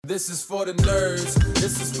This is for the nerds,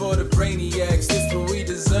 this is for the brainiacs, this what we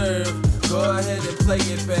deserve. Go ahead and play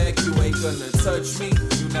it back, you ain't gonna touch me,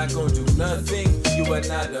 you not gonna do nothing, you are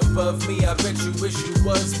not above me, I bet you wish you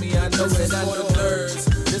was me, I know that I know. Nerds,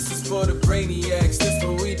 this is for the brainiacs, this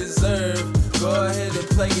what we deserve. Go ahead and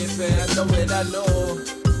play it back, I know that I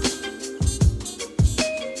know.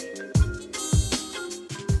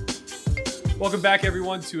 Welcome back,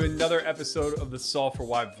 everyone, to another episode of the Solve for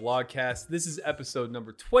Why vlogcast. This is episode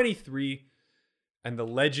number 23, and the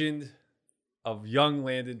legend of young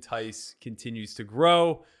Landon Tice continues to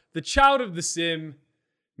grow. The child of the sim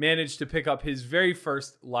managed to pick up his very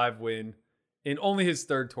first live win in only his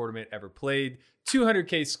third tournament ever played.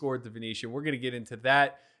 200K score at the Venetian. We're going to get into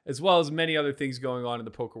that, as well as many other things going on in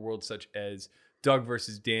the poker world, such as Doug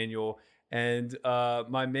versus Daniel. And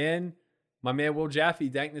my man Will Jaffe,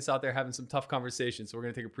 Dankness out there having some tough conversations. So we're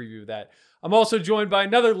going to take a preview of that. I'm also joined by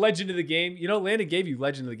another legend of the game. You know, Landon gave you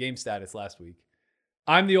legend of the game status last week.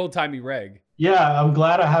 I'm the old-timey reg. Yeah, I'm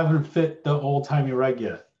glad I haven't fit the old-timey reg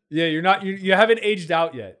yet. Yeah, you haven't aged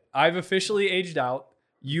out yet. I've officially aged out.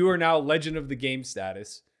 You are now legend of the game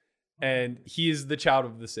status. And he is the child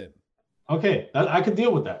of the sim. Okay, I could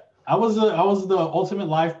deal with that. I was the ultimate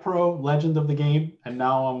live pro legend of the game, and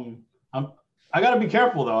now I gotta be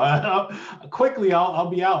careful though. Quickly, I'll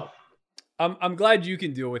be out. I'm glad you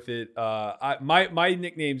can deal with it. My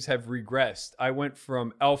nicknames have regressed. I went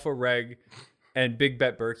from Alpha Reg and Big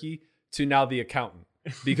Bet Berkey to now the accountant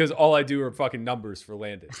because all I do are fucking numbers for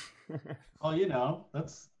Landon. Well, you know,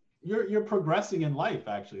 you're progressing in life,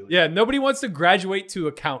 actually. Yeah, nobody wants to graduate to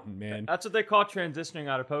accountant, man. That's what they call transitioning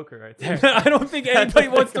out of poker right there. I don't think anybody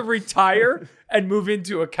wants to retire and move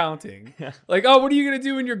into accounting. Yeah. Like, oh, what are you going to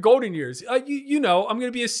do in your golden years? You know, I'm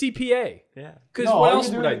going to be a CPA. Yeah. Because what else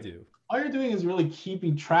would I do? All you're doing is really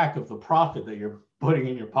keeping track of the profit that you're putting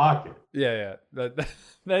in your pocket. Yeah. That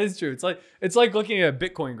is true. It's like looking at a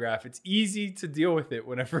Bitcoin graph. It's easy to deal with it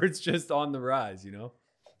whenever it's just on the rise, you know?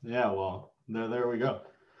 Yeah, well, there we go.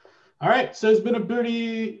 All right, so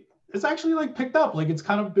it's actually like picked up. Like it's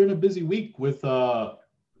kind of been a busy week with Doug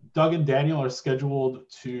and Daniel are scheduled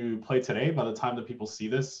to play today. By the time that people see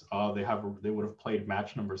this, they would have played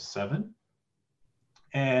match number 7.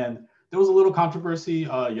 And there was a little controversy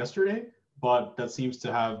yesterday, but that seems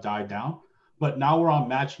to have died down. But now we're on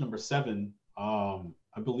match number 7. I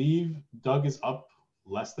believe Doug is up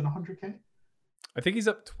less than 100K. I think he's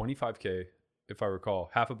up 25K, if I recall.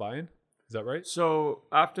 Half a buy-in. Is that right? So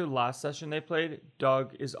after last session they played,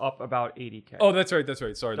 Doug is up about 80K. Oh, that's right.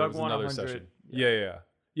 Sorry, Doug that was another session. Yeah.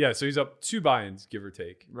 Yeah, so he's up 2 buy-ins, give or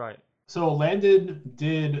take. Right. So Landon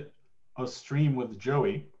did a stream with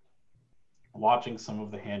Joey, watching some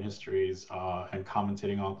of the hand histories and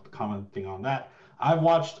commenting on that. I've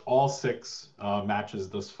watched all 6 matches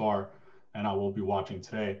thus far, and I will be watching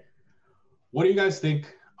today. What do you guys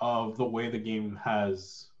think of the way the game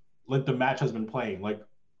the match has been playing? Like,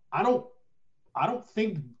 I don't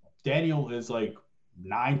think Daniel is like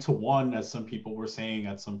 9-1 as some people were saying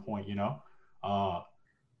at some point, you know?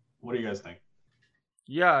 What do you guys think?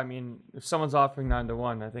 Yeah, I mean, if someone's offering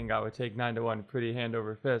 9-1, I think I would take 9-1 pretty hand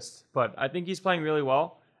over fist. But I think he's playing really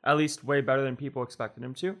well, at least way better than people expected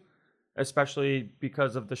him to, especially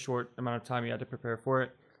because of the short amount of time he had to prepare for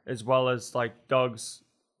it, as well as like Doug's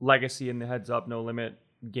legacy in the heads up, no limit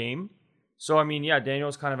game. So, I mean, yeah,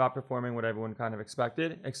 Daniel's kind of outperforming what everyone kind of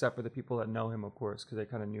expected, except for the people that know him, of course, because they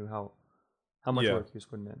kind of knew how much work he was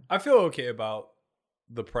putting in. I feel okay about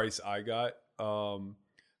the price I got.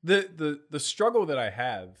 The struggle that I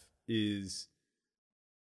have is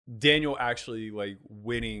Daniel actually like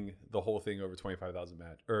winning the whole thing over 25,000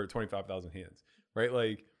 hands, right?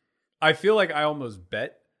 Like, I feel like I almost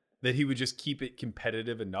bet that he would just keep it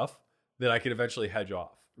competitive enough that I could eventually hedge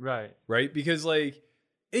off. Right. Right? Because like,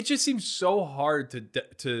 it just seems so hard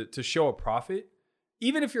to show a profit,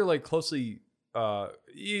 even if you're like closely, even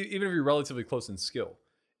if you're relatively close in skill.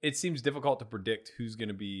 It seems difficult to predict who's going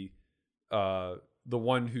to be the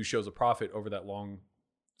one who shows a profit over that long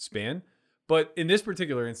span. But in this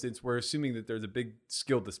particular instance, we're assuming that there's a big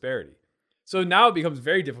skill disparity. So now it becomes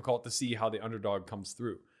very difficult to see how the underdog comes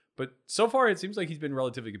through. But so far, it seems like he's been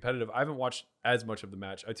relatively competitive. I haven't watched as much of the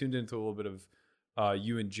match. I tuned into a little bit of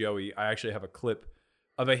you and Joey. I actually have a clip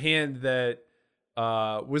of a hand that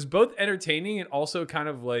was both entertaining and also kind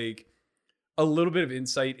of like a little bit of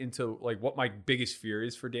insight into like what my biggest fear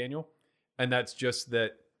is for Daniel. And that's just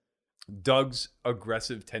that Doug's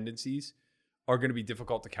aggressive tendencies are going to be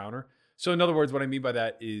difficult to counter. So in other words, what I mean by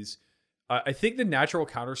that is I think the natural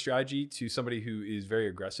counter strategy to somebody who is very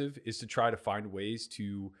aggressive is to try to find ways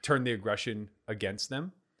to turn the aggression against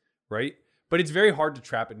them, right? But it's very hard to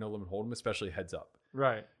trap at no limit hold'em, especially heads up.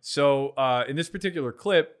 Right. So in this particular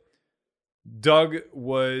clip, Doug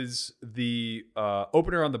was the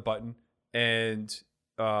opener on the button, and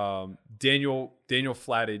Daniel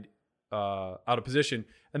flatted out of position,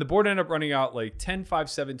 and the board ended up running out like 10, 5,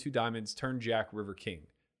 7, 2 diamonds, turn jack, river, king,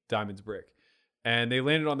 diamonds, brick. And they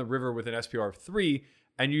landed on the river with an SPR of 3,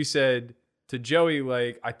 and you said to Joey,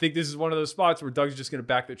 like, I think this is one of those spots where Doug's just going to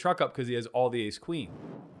back the truck up because he has all the ace queen.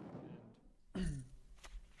 And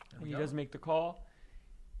he does make the call.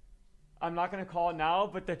 I'm not going to call it now,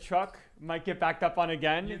 but the truck might get backed up on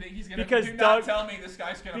again. You think he's gonna, because do Doug, not tell me this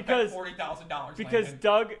guy's going to because- bet $40,000. because Landon.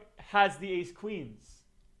 Doug has the ace queens.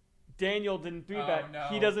 Daniel didn't 3-bet. Oh, no.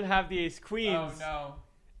 He doesn't have the ace queens. Oh, no.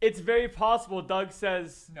 It's very possible Doug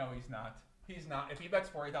says, No, he's not. He's not. If he bets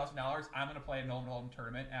 $40,000, I'm going to play a Nolan Golden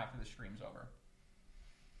tournament after the stream's over.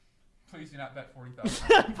 Please do not bet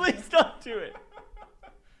 $40,000. please don't do it.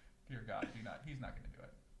 Dear God, do not. He's not going to do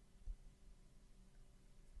it.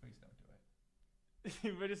 Please don't do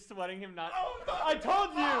it. We're just sweating him not. Oh, no. I told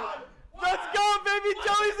you. God. Let's go, baby.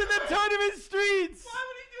 Joey's in the tournament streets. Why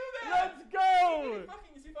would he do that? Let's go.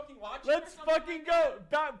 Is he fucking watching? Let's fucking go.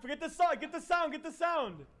 Back. Get the song. Get the sound. Get the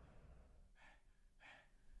sound.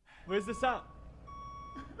 Where's the sound?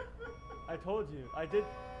 I told you. I did.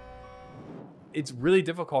 It's really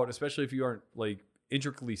difficult, especially if you aren't like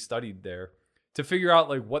intricately studied there, to figure out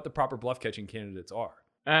like what the proper bluff catching candidates are.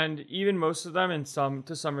 And even most of them,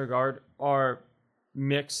 to some regard, are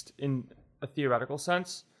mixed in a theoretical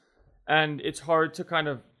sense. And it's hard to kind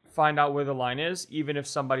of find out where the line is, even if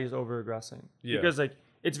somebody's over-aggressing. Yeah. Because like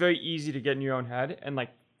it's very easy to get in your own head and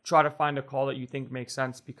like try to find a call that you think makes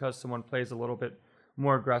sense because someone plays a little bit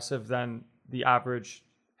more aggressive than the average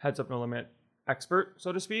heads up no limit expert,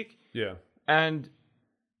 so to speak. Yeah. And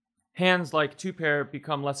hands like 2-pair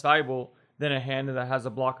become less valuable than a hand that has a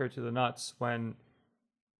blocker to the nuts when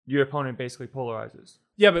your opponent basically polarizes.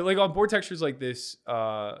 Yeah, but like on board textures like this,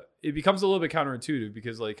 it becomes a little bit counterintuitive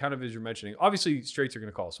because like kind of as you're mentioning, obviously straights are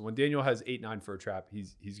going to call. So when Daniel has 8-9 for a trap,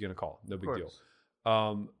 he's going to call. No big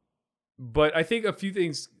deal. But I think a few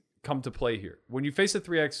things come to play here. When you face a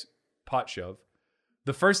 3x pot shove,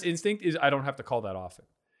 the first instinct is I don't have to call that often.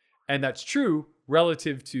 And that's true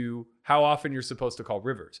relative to how often you're supposed to call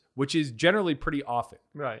rivers, which is generally pretty often.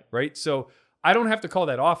 Right. Right? So I don't have to call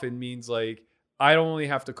that often means like I only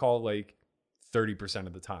have to call like 30%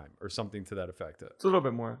 of the time or something to that effect. It's a little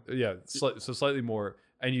bit more. Yeah, so slightly more,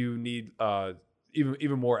 and you need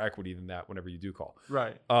even more equity than that whenever you do call.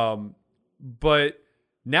 Right. But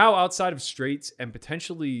now outside of straights and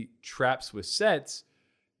potentially traps with sets,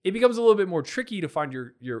 it becomes a little bit more tricky to find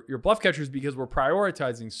your bluff catchers because we're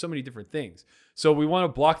prioritizing so many different things. So we want to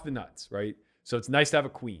block the nuts, right? So it's nice to have a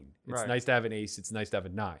queen. It's Right. nice to have an ace. It's nice to have a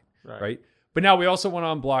 9, Right. right? But now we also want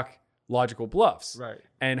to unblock logical bluffs. Right.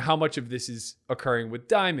 And how much of this is occurring with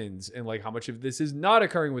diamonds and like how much of this is not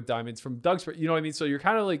occurring with diamonds from Doug's, you know what I mean? So you're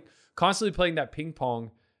kind of like constantly playing that ping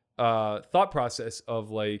pong thought process of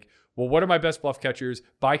like, well, what are my best bluff catchers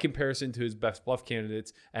by comparison to his best bluff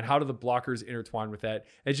candidates? And how do the blockers intertwine with that?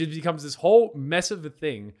 It just becomes this whole mess of a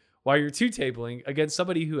thing while you're two-tabling against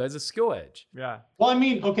somebody who has a skill edge. Yeah. Well, I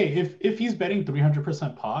mean, okay, if he's betting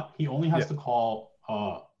 300% pot, he only has to call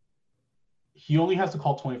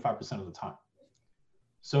 25% of the time.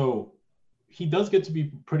 So he does get to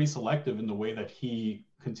be pretty selective in the way that he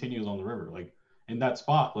continues on the river. Like in that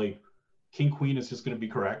spot, like King Queen is just going to be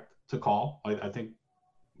correct to call. I think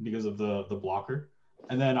because of the blocker.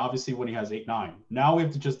 And then obviously when he has 8-9, now we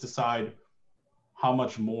have to just decide how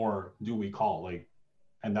much more do we call, like,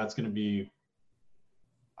 and that's going to be,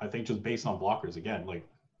 I think, just based on blockers again. Like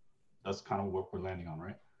that's kind of what we're landing on,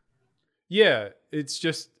 right? Yeah, it's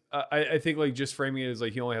just I think like just framing it as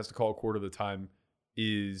like he only has to call a quarter of the time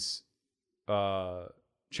is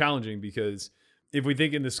challenging because if we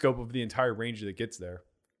think in the scope of the entire range that gets there,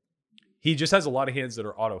 he just has a lot of hands that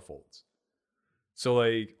are auto folds. So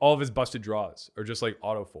like all of his busted draws are just like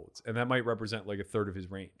auto folds, and that might represent like a third of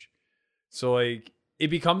his range. So like it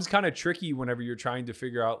becomes kind of tricky whenever you're trying to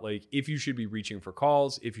figure out like if you should be reaching for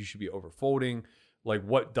calls, if you should be over folding, like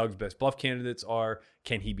what Doug's best bluff candidates are.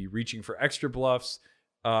 Can he be reaching for extra bluffs?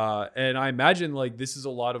 And I imagine like this is a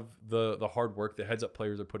lot of the hard work that heads up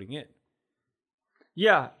players are putting in.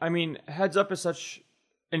 Yeah, I mean, heads up is such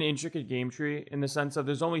an intricate game tree in the sense of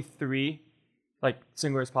there's only 3 like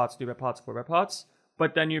single raise pots, 2-bet pots, 4-bet pots,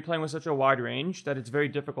 but then you're playing with such a wide range that it's very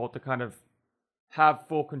difficult to kind of have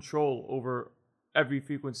full control over every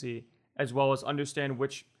frequency as well as understand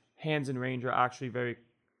which hands in range are actually very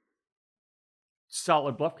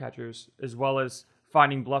solid bluff catchers as well as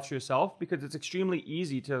finding bluffs yourself, because it's extremely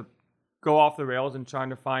easy to go off the rails and trying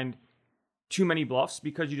to find too many bluffs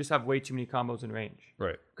because you just have way too many combos in range.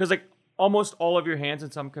 Right. Because like almost all of your hands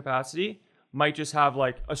in some capacity might just have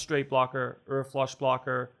like a straight blocker or a flush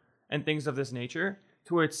blocker and things of this nature,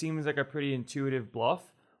 to where it seems like a pretty intuitive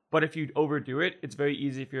bluff. But if you overdo it, it's very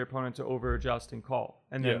easy for your opponent to over adjust and call.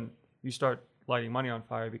 And then you start lighting money on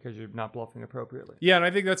fire because you're not bluffing appropriately. Yeah, and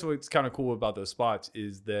I think that's what's kind of cool about those spots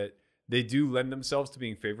is that they do lend themselves to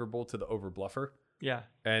being favorable to the over bluffer. Yeah.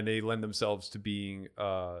 And they lend themselves to being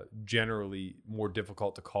generally more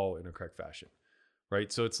difficult to call in a correct fashion.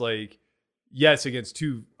 Right. So it's like, yes, against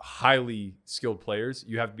two highly skilled players,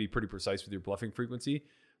 you have to be pretty precise with your bluffing frequency.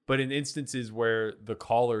 But in instances where the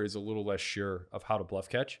caller is a little less sure of how to bluff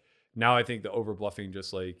catch, now I think the over bluffing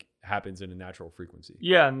just like happens in a natural frequency.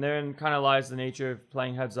 Yeah, and therein kind of lies the nature of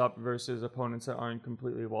playing heads up versus opponents that aren't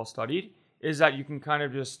completely well studied, is that you can kind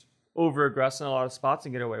of just over aggress in a lot of spots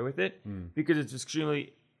and get away with it because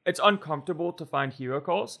it's uncomfortable to find hero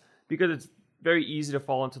calls because it's very easy to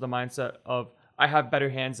fall into the mindset of I have better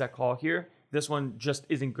hands that call here. This one just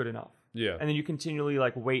isn't good enough. Yeah. And then you continually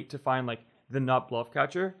like wait to find like the nut bluff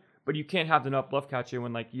catcher, but you can't have the nut bluff catcher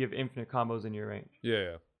when like you have infinite combos in your range.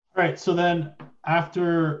 Yeah. All right. So then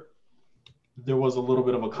after there was a little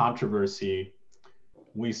bit of a controversy,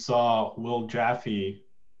 we saw Will Jaffe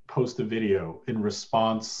post a video in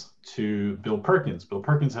response to Bill Perkins. Bill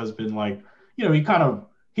Perkins has been like, you know,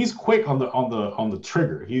 he's quick on the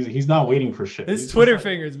trigger. He's not waiting for shit. His Twitter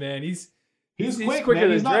fingers, man. He's quicker man.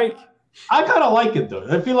 than Drake. I kind of like it though.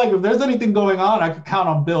 I feel like if there's anything going on, I could count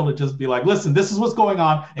on Bill to just be like, listen, this is what's going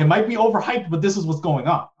on. It might be overhyped, but this is what's going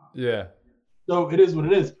on. Yeah. So it is what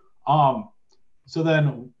it is. So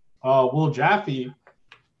then Will Jaffe,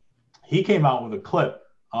 he came out with a clip,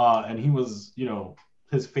 and he was, you know,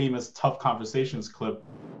 his famous Tough Conversations clip.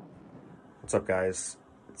 What's up, guys?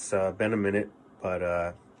 It's been a minute,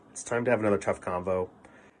 but it's time to have another tough convo.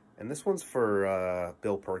 And this one's for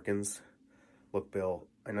Bill Perkins. Look, Bill,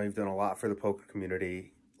 I know you've done a lot for the poker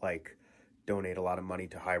community, like donate a lot of money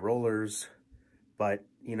to high rollers, but,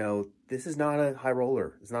 you know, this is not a high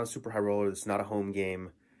roller. It's not a super high roller. This is not a home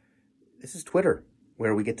game. This is Twitter,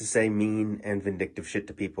 where we get to say mean and vindictive shit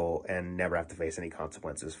to people and never have to face any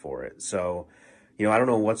consequences for it. So, you know, I don't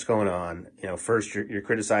know what's going on. You know, first you're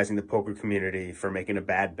criticizing the poker community for making a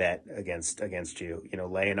bad bet against you, you know,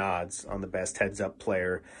 laying odds on the best heads up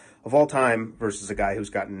player of all time versus a guy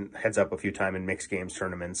who's gotten heads up a few times in mixed games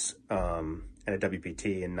tournaments and a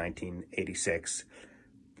WPT in 1986.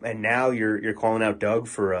 And now you're calling out Doug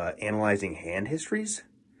for analyzing hand histories.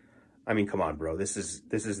 I mean, come on, bro. This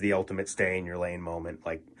is the ultimate stay in your lane moment.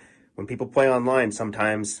 Like when people play online,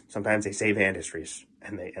 sometimes they save hand histories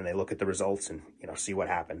and they look at the results and, you know, see what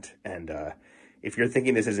happened. And if you're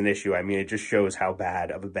thinking this is an issue, I mean, it just shows how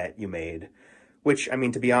bad of a bet you made. Which, I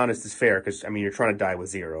mean, to be honest, is fair because, I mean, you're trying to die with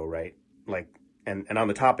zero, right? Like, and on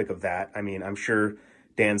the topic of that, I mean, I'm sure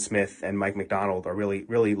Dan Smith and Mike McDonald are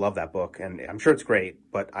really love that book, and I'm sure it's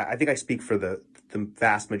great. But I think I speak for the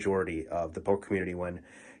vast majority of the poker community when,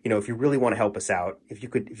 you know, if you really want to help us out, if you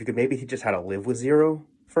could maybe teach us how to live with zero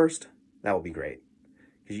first, that would be great.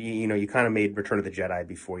 Because you know, you kind of made Return of the Jedi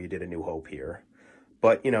before you did A New Hope here.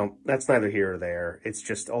 But you know, that's neither here or there. It's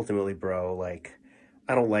just ultimately, bro, like.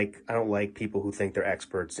 I don't like people who think they're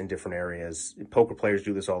experts in different areas. Poker players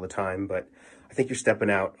do this all the time, but I think you're stepping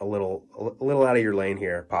out a little out of your lane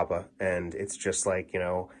here, Papa. And it's just like, you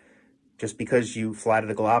know, just because you fly to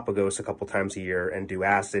the Galapagos a couple times a year and do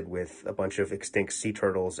acid with a bunch of extinct sea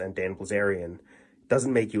turtles and Dan Bilzerian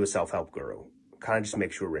doesn't make you a self-help guru. Kind of just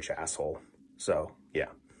makes you a rich asshole. So, yeah.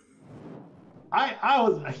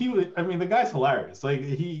 I mean, the guy's hilarious. Like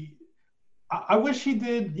I wish he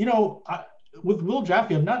did, you know, with Will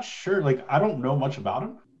Jaffe, I'm not sure. Like, I don't know much about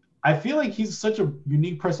him. I feel like he's such a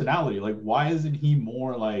unique personality. Like, why isn't he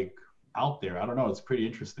more like out there? I don't know. It's pretty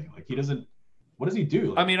interesting. Like, what does he do?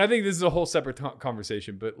 Like, I mean, I think this is a whole separate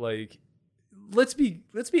conversation, but like, let's be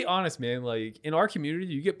honest, man. Like in our community,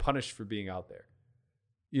 you get punished for being out there.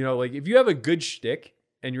 You know, like if you have a good shtick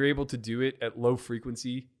and you're able to do it at low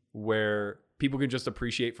frequency where people can just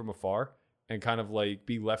appreciate from afar and kind of like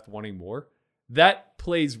be left wanting more, that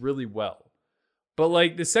plays really well. But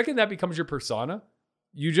like the second that becomes your persona,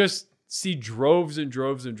 you just see droves and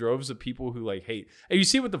droves and droves of people who like hate. And you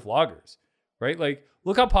see it with the vloggers, right? Like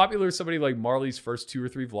look how popular somebody like Marley's first 2 or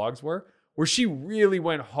 3 vlogs were, where she really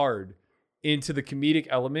went hard into the comedic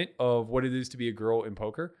element of what it is to be a girl in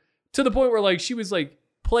poker, to the point where like she was like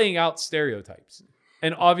playing out stereotypes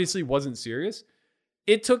and obviously wasn't serious.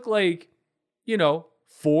 It took like, you know,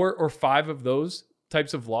 4 or 5 of those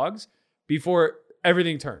types of vlogs before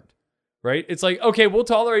everything turned. Right? It's like, okay, we'll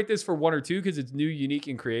tolerate this for 1 or 2 because it's new, unique,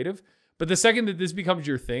 and creative. But the second that this becomes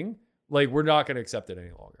your thing, Like, we're not going to accept it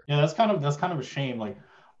any longer. Yeah, that's kind of a shame. Like,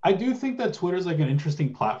 I do think that Twitter's like an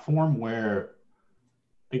interesting platform where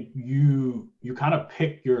like you kind of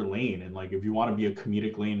pick your lane, and like if you want to be a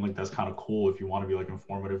comedic lane, like that's kind of cool. If you want to be like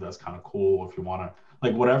informative, that's kind of cool. If you want to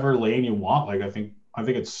like whatever lane you want, like I think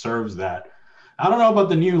it serves that. I don't know about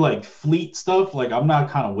the new like fleet stuff. Like I'm not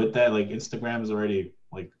kind of with that. Like Instagram is already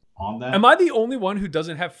like on that. Am I the only one who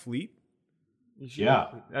doesn't have Fleet? Yeah.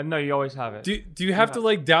 No, you always have it. Do you have to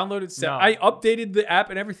like download it? No. I updated the app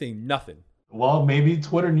and everything. Nothing. Well, maybe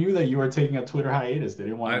Twitter knew that you were taking a Twitter hiatus. They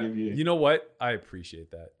didn't want to give you. You know what? I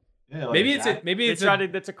appreciate that. Yeah, like, Maybe it's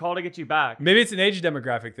That's a call to get you back. maybe it's an age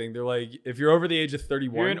demographic thing. They're like, if you're over the age of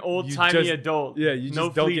 31, You're an you old-timey just- adult. Yeah, you No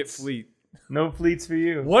just don't get fleets. Fleet. No fleets for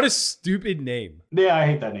you. What a stupid name. Yeah, I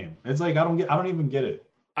hate that name. It's like I don't even get it.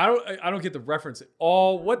 I don't get the reference at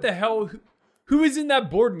all. What the hell? Who is in that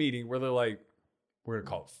board meeting where they're like, we're gonna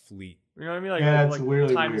call it Fleet? You know what I mean? Like, Yeah, it's like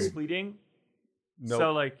really time is weird. fleeting. Nope.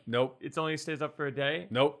 So like, Nope. it only stays up for a day.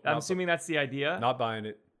 Nope. I'm Not- assuming that's the idea. Not buying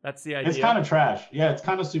it. That's the idea. It's kind of trash. Yeah, it's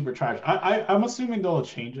kind of super trash. I'm assuming they'll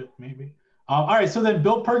change it maybe. All right, so then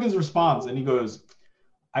Bill Perkins responds and he goes,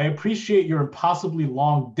 I appreciate your impossibly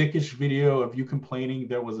long dickish video of you complaining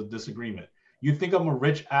there was a disagreement. You think I'm a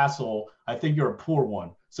rich asshole. I think you're a poor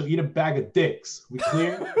one. So eat a bag of dicks. We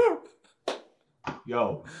clear?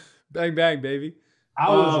 Yo, Bang bang, baby. I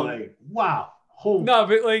was like, wow. Holy No,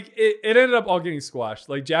 but like it ended up all getting squashed.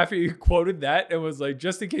 Like Jaffe quoted that and was like,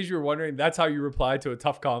 just in case you were wondering, that's how you reply to a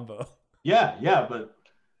tough combo. yeah, but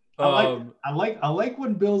I Um, like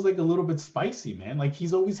when Bill's like a little bit spicy, man. Like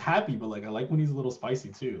he's always happy, but like I like when he's a little spicy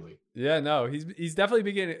too. Like Yeah, no, he's definitely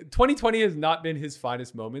beginning. 2020 has not been his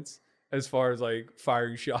finest moments as far as like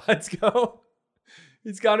firing shots go.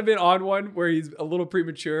 He's kind of been on one where he's a little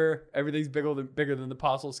premature. Everything's bigger than the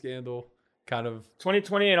Apostle scandal. Kind of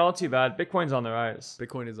 2020 ain't all too bad. Bitcoin's on the rise.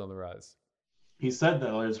 Bitcoin is on the rise. he said that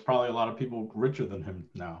there's probably a lot of people richer than him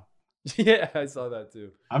now. Yeah, I saw that too.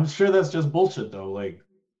 I'm sure that's just bullshit though. Like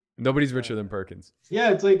Nobody's richer than Perkins. yeah,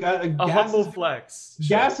 it's like A gas humble is, flex.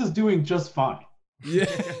 gas is doing just fine. Yeah,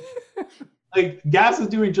 Like gas is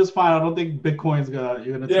doing just fine. I don't think Bitcoin's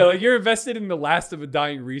you're gonna yeah, like you're invested in the last of a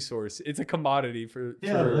dying resource. It's a commodity for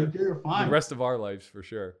like you're fine. the rest of our lives for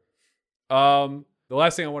sure. The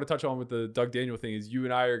last thing I want to touch on with the Doug Daniel thing is you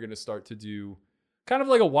and I are going to start to do kind of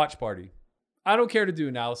like a watch party. I don't care to do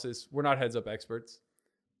analysis. We're not heads up experts,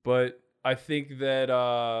 but I think that,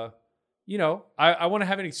 I want to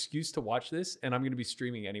have an excuse to watch this, and I'm going to be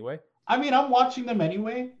streaming anyway. I mean, I'm watching them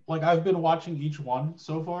anyway. Like I've been watching each one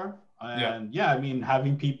so far. And yeah, I mean,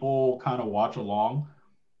 having people kind of watch along,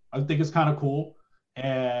 I think it's kind of cool.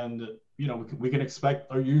 And, you know, we can expect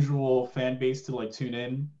our usual fan base to like tune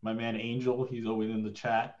in. My man Angel, he's always in the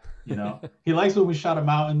chat. You know, he likes when we shout him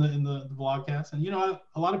out in the vlogcast. And, you know,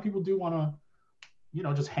 a lot of people do want to, you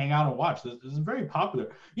know, just hang out and watch. This is very popular.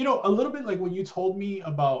 You know, a little bit like when you told me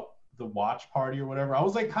about the watch party or whatever, I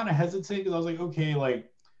was like kind of hesitant because I was like, okay, like,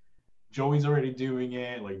 Joey's already doing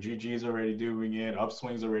it, like GG's already doing it,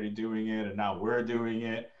 Upswing's already doing it, and now we're doing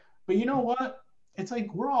it. But you know what? It's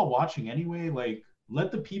like we're all watching anyway. Like,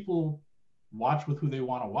 let the people watch with who they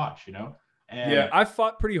want to watch, you know? And Yeah, I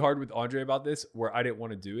fought pretty hard with Andre about this where I didn't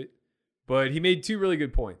want to do it, but he made two really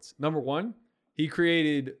good points. Number one, he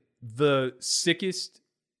created the sickest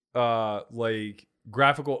like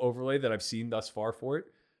graphical overlay that I've seen thus far for it.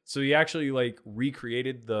 So he actually like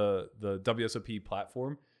recreated the WSOP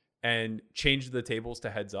platform and changed the tables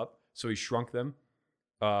to heads up. So he shrunk them.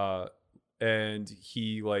 And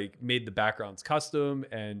he like made the backgrounds custom,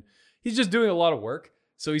 and he's just doing a lot of work.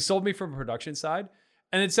 So he sold me from a production side.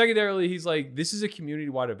 And then secondarily, he's like, this is a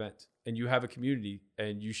community-wide event, and you have a community,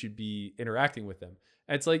 and you should be interacting with them.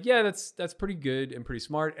 And it's like, yeah, that's pretty good and pretty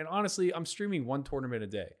smart. And honestly, I'm streaming one tournament a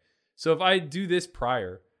day. So if I do this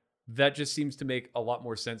prior, that just seems to make a lot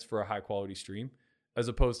more sense for a high-quality stream, as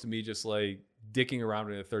opposed to me just like dicking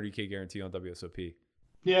around in a 30K guarantee on WSOP.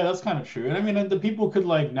 yeah, that's kind of true. And I mean, the people could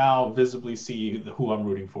like now visibly see who I'm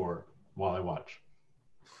rooting for while I watch.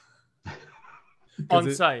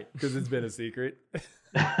 On site. Because it's been a secret.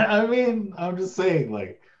 I mean, I'm just saying,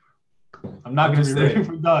 like, I'm not going to just be rooting saying.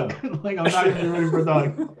 for Doug. Like, I'm not going to be rooting for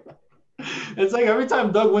Doug. It's like every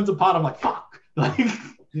time Doug wins a pot, I'm like, fuck. Like,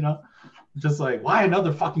 you know, just like, why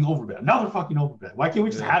another fucking overbet? Another fucking overbet. Why can't we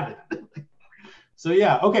just have it? So,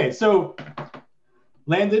 yeah. Okay. So,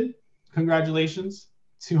 Landon, congratulations.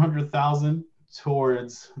 200,000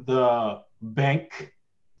 towards the bank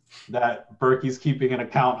that Berkey's keeping an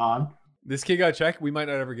account on. This kid got a check. We might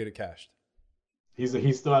not ever get it cashed. He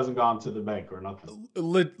still hasn't gone to the bank or nothing.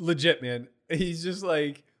 Legit, man. He's just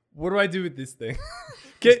like, what do I do with this thing?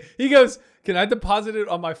 He goes, can I deposit it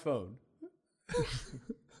on my phone?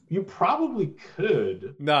 You probably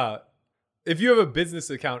could. Nah. If you have a business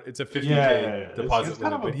account, it's a 50K Yeah, deposit it's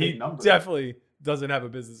kind limit, of a but he big number. definitely doesn't have a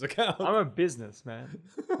business account. I'm a businessman.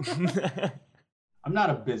 I'm not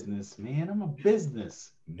a businessman. I'm a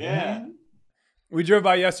business man. We drove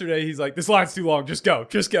by yesterday. He's like, "This line's too long. Just go.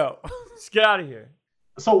 Just go." Let's get out of here.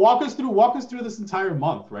 So walk us through this entire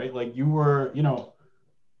month, right? Like you were,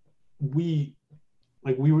 we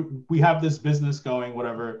have this business going,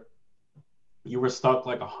 whatever. You were stuck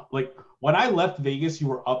like when I left Vegas, you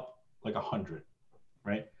were up like 100,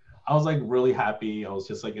 right? I was like really happy. I was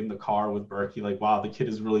just like in the car with Berkey, like, wow, the kid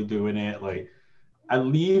is really doing it. Like, I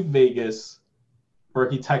leave Vegas.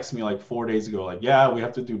 Berkey texts me like 4 days ago, like, yeah, we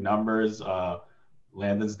have to do numbers.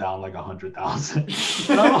 Landon's down like 100,000,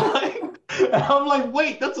 and I'm like,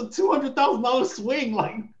 wait, that's a $200,000 swing.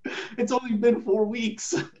 Like, it's only been 4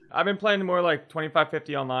 weeks. I've been playing more like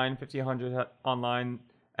 25-50 online, 50-100 online,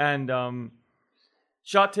 and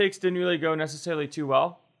shot takes didn't really go necessarily too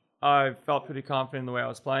well. I felt pretty confident in the way I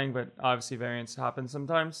was playing, but obviously variance happens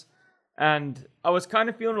sometimes. And I was kind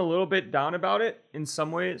of feeling a little bit down about it in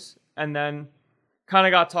some ways, and then kind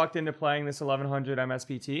of got talked into playing this 1100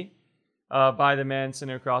 MSPT by the man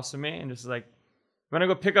sitting across from me, and just like, I'm gonna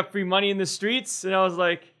go pick up free money in the streets. And I was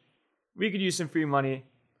like, we could use some free money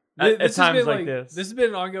at times like this. This has been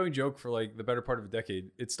an ongoing joke for like the better part of a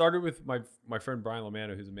decade. It started with my friend Brian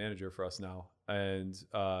Lamanna, who's a manager for us now, and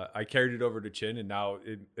I carried it over to Chin, and now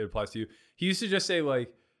it applies to you. He used to just say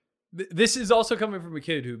like, this is also coming from a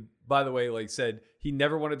kid who, by the way, like said he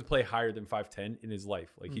never wanted to play higher than 5'10" in his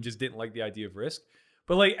life. Like he just didn't like the idea of risk.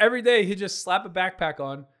 But like every day he'd just slap a backpack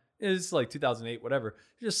on. It's like 2008, whatever.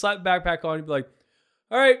 He'd just slap a backpack on. He'd be like,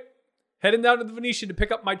 all right, heading down to the Venetian to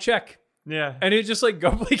pick up my check. Yeah. And he'd just like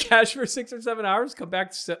go play cash for 6 or 7 hours, come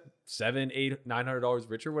back $700, $800, $900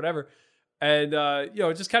 richer, whatever. And,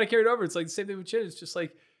 it just kind of carried over. It's like the same thing with Chin. It's just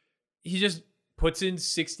like, he just puts in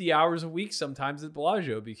 60 hours a week sometimes at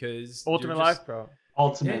Bellagio because Ultimate Life Pro.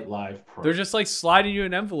 Ultimate Live Pro. They're just like sliding you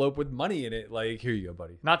an envelope with money in it. Like, here you go,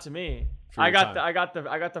 buddy. Not to me. For I your got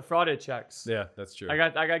time. the frauded checks. Yeah, that's true. I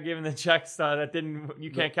got given the checks that you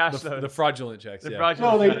can't cash those. The fraudulent checks. The yeah.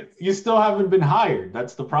 fraudulent No, like checks. you still haven't been hired.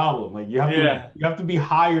 That's the problem. Like you have to be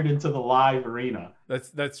hired into the live arena.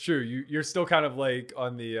 That's true. You're still kind of like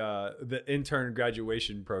on the intern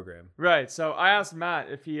graduation program. Right. So I asked Matt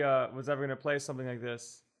if he was ever going to play something like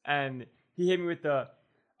this, and he hit me with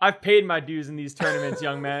I've paid my dues in these tournaments,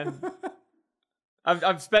 young man.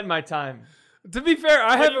 I've spent my time. To be fair,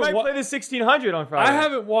 I haven't might play the 1600 on Friday. I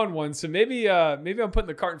haven't won one, so maybe I'm putting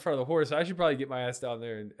the cart in front of the horse. I should probably get my ass down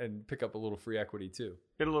there and pick up a little free equity too.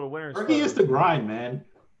 Get a little winners. Berkey used to grind, man.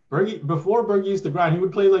 Before Berkey used to grind, he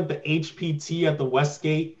would play like the HPT at the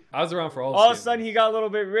Westgate. I was around for all. All of a sudden, he got a little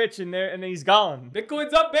bit rich and then he's gone.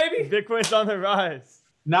 Bitcoin's up, baby. Bitcoin's on the rise.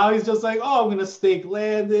 Now he's just like, oh, I'm gonna stake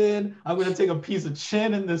Landon. I'm gonna take a piece of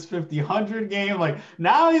Chin in this 50-100 game. Like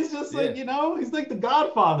now he's just like, he's like the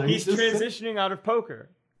Godfather. He's transitioning out of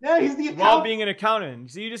poker. Yeah, he's the accountant. While being an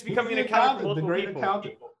accountant. So you're just becoming an accountant for multiple the great people.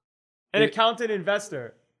 accountant. An accountant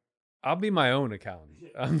investor. I'll be my own accountant.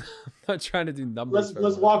 I'm not trying to do numbers.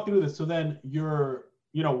 Let's walk through this. So then we're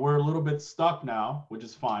a little bit stuck now, which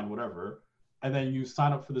is fine, whatever. And then you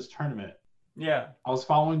sign up for this tournament. Yeah. I was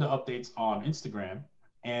following the updates on Instagram,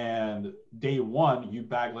 and day one you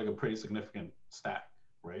bagged like a pretty significant stack,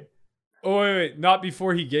 right? Oh wait, not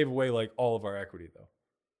before he gave away like all of our equity though.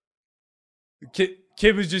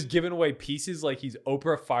 Kid was just giving away pieces like he's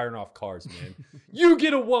Oprah firing off cars, man. You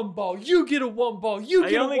get a one ball, you get a one ball, you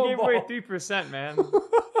get a one ball. I only gave away 3%, man.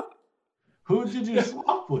 Who did you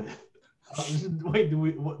swap with? Wait,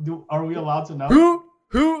 are we allowed to know?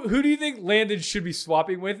 Who do you think Landon should be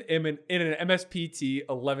swapping with in an MSPT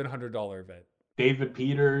 $1,100 event? David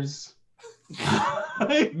Peters.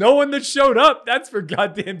 No one that showed up. That's for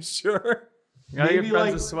goddamn sure. You gotta get Maybe friends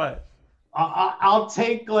like with sweat. I'll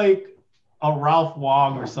take like a Ralph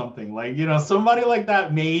Wong or something, like somebody like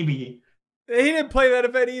that maybe. He didn't play that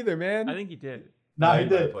event either, man. I think he did. No, he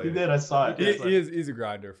did. He did. I saw it. He's a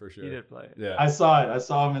grinder for sure. He did play it. Yeah, I saw it. I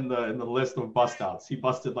saw him in the list of bust outs. He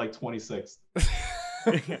busted like 26th.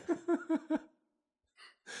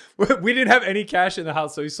 We didn't have any cash in the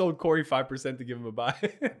house, so he sold Corey 5% to give him a buy.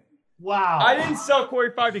 Wow. I didn't sell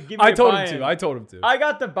Corey 5 to give you I a told buy-in. him to. I told him to. I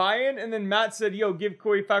got the buy-in, and then Matt said, yo, give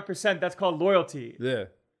Corey 5%. That's called loyalty. Yeah.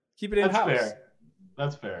 Keep it in house. That's fair.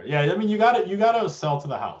 That's fair. Yeah, I mean you gotta sell to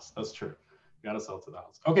the house. That's true. You gotta sell to the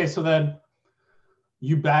house. Okay, so then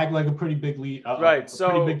you bag like a pretty big lead, right? So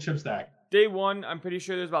pretty big chip stack. Day one, I'm pretty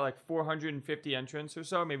sure there's about like 450 entrants or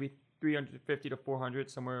so, maybe 350 to 400,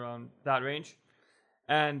 somewhere around that range.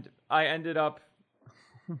 And I ended up,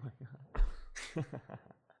 oh my god,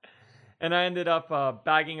 And I ended up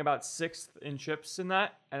bagging about 6th in chips in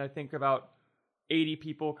that. And I think about 80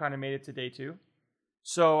 people kind of made it to day 2.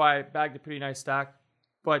 So I bagged a pretty nice stack.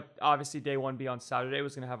 But obviously day 1 being on Saturday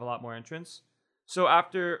was going to have a lot more entrants. So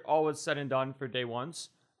after all was said and done for day 1s,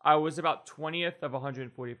 I was about 20th of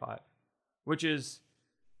 145, which is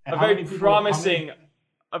And a how very many people- promising,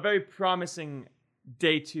 a very promising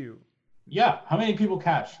day 2. Yeah. How many people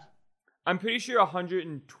cashed? I'm pretty sure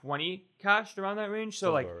 120 cashed around that range. So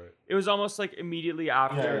Sounds like about right. it was almost like immediately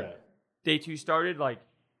after Yeah. day 2 started. Like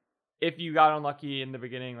if you got unlucky in the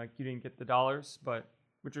beginning, like you didn't get the dollars, but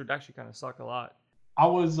which would actually kind of suck a lot. I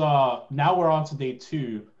was now we're on to day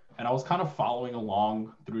 2, and I was kind of following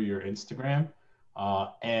along through your Instagram,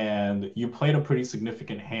 and you played a pretty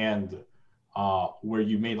significant hand where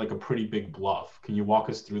you made like a pretty big bluff. Can you walk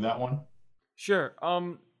us through that one? Sure.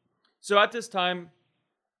 So at this time,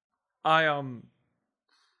 I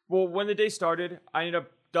well, when the day started, I ended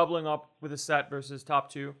up doubling up with a set versus top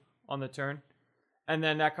 2 on the turn, and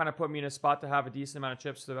then that kind of put me in a spot to have a decent amount of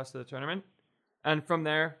chips for the rest of the tournament. And from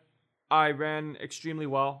there, I ran extremely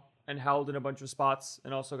well and held in a bunch of spots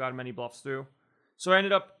and also got many bluffs through. So I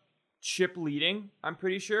ended up chip leading, I'm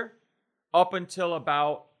pretty sure, up until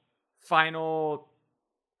about final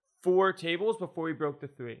 4 tables before we broke the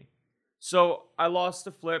 3. So I lost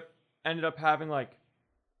the flip, ended up having like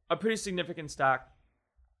a pretty significant stack,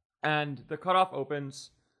 and the cutoff opens.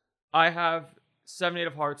 I have 7-8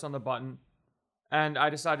 of hearts on the button, and I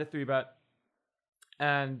decide to 3-bet,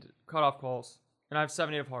 and cutoff calls, and I have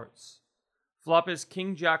 7-8 of hearts. Flop is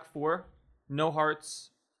King Jack 4, no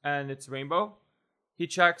hearts, and it's rainbow. He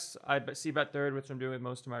checks. I c-bet third, which I'm doing with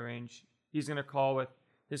most of my range. He's going to call with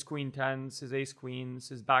his queen 10s, his ace queens,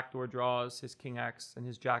 his backdoor draws, his king x, and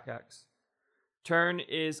his jack x. Turn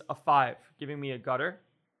is a 5, giving me a gutter.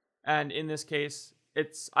 And in this case,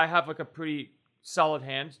 I have like a pretty solid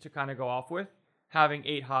hand to kind of go off with, having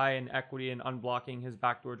 8 high in equity and unblocking his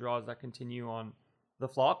backdoor draws that continue on the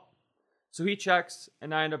flop. So he checks,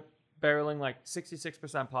 and I end up barreling like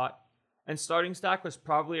 66% pot, and starting stack was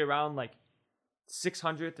probably around like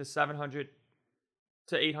 600 to 700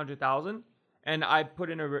 to 800,000, and I put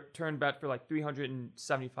in a return bet for like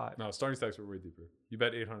 375. No, starting stacks were way deeper. You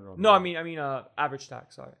bet 800 on. No, the I mean average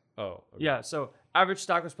stack. Sorry. Oh. Okay. Yeah, so average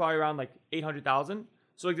stack was probably around like 800,000.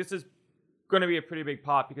 So like this is going to be a pretty big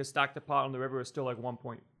pot because stack to pot on the river is still like 1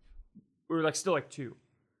 point, or like still like 2.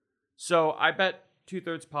 So I bet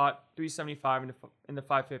 2/3 pot, 375 in the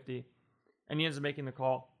 550, and he ends up making the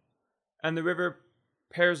call. And the river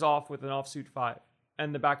pairs off with an offsuit 5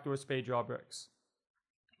 and the backdoor spade draw bricks.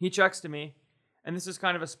 He checks to me, and this is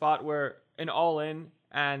kind of a spot where an all-in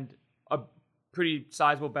and a pretty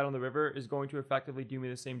sizable bet on the river is going to effectively do me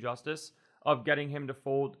the same justice of getting him to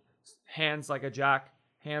fold hands like a jack,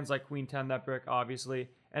 hands like queen 10 that brick, obviously,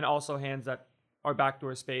 and also hands that are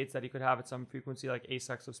backdoor spades that he could have at some frequency like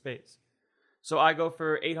ace-x of spades. So I go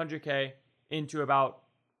for 800K into about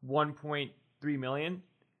 1.3 million,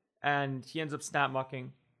 and he ends up snap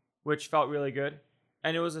mucking, which felt really good.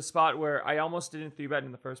 And it was a spot where I almost didn't 3-bet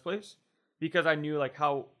in the first place because I knew like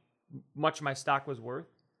how much my stack was worth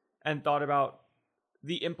and thought about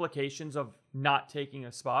the implications of not taking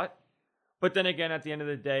a spot. But then again, at the end of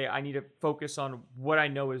the day, I need to focus on what I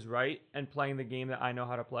know is right and playing the game that I know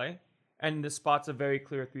how to play. And this spot's a very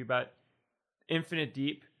clear 3-bet, infinite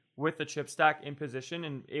deep with the chip stack in position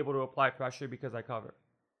and able to apply pressure because I cover.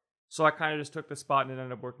 So I kind of just took the spot and it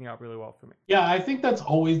ended up working out really well for me. Yeah, I think that's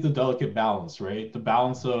always the delicate balance, right? The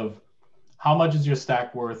balance of how much is your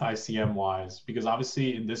stack worth ICM wise? Because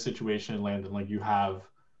obviously in this situation, Landon, like you have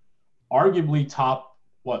arguably top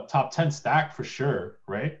 10 stack for sure,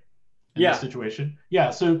 right? In this situation. Yeah,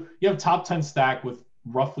 so you have top 10 stack with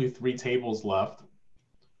roughly 3 tables left.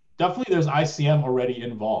 Definitely there's ICM already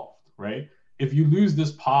involved, right? If you lose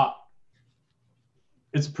this pot,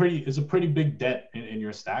 it's a pretty big dent in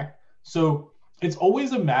your stack. So it's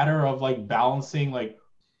always a matter of like balancing like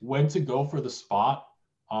when to go for the spot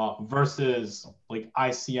versus like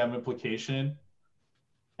ICM implication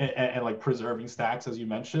and like preserving stacks, as you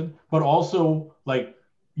mentioned. But also like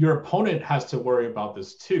your opponent has to worry about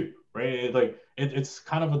this too, right? It's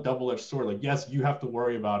kind of a double-edged sword. Like, yes, you have to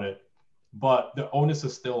worry about it, but the onus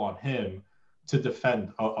is still on him to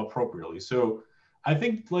defend appropriately. So I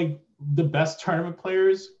think like the best tournament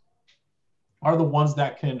players are the ones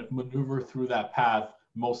that can maneuver through that path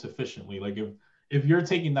most efficiently. Like if you're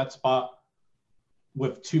taking that spot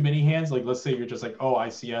with too many hands, like let's say you're just like, oh,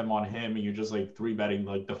 ICM on him, and you're just like 3-betting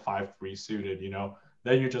like the 5-3 suited, you know,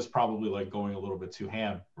 then you're just probably like going a little bit too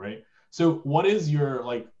ham, right? So what is your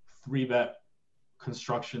like 3-bet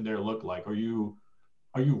construction there look like? Are you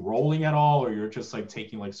are you rolling at all, or you're just like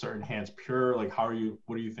taking like certain hands pure? Like what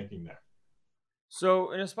are you thinking there?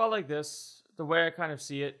 So in a spot like this, the way I kind of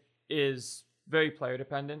see it is very player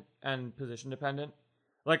dependent and position dependent.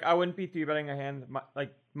 Like I wouldn't be 3-betting a hand,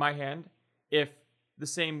 my hand, if the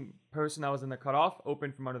same person that was in the cutoff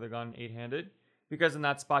opened from under the gun 8-handed, because in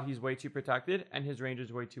that spot he's way too protected and his range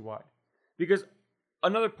is way too wide. Because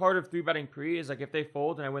another part of 3-betting pre is like if they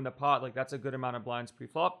fold and I win the pot, like that's a good amount of blinds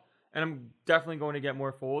pre-flop, and I'm definitely going to get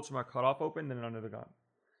more folds from a cutoff open than under the gun.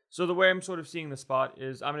 So the way I'm sort of seeing the spot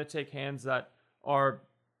is I'm going to take hands that are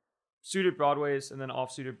suited broadways and then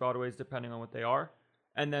off-suited broadways depending on what they are,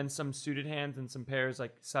 and then some suited hands and some pairs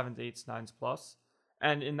like 7s, 8s, 9s plus.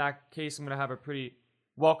 And in that case, I'm going to have a pretty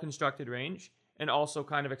well-constructed range and also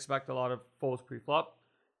kind of expect a lot of folds pre-flop,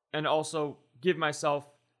 and also give myself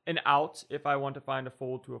an out if I want to find a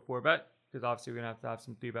fold to a 4-bet, because obviously we're going to have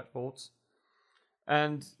some 3-bet folds.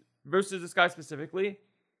 And versus this guy specifically,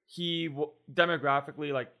 he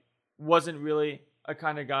demographically like wasn't really a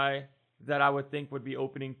kind of guy that I would think would be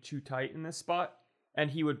opening too tight in this spot, and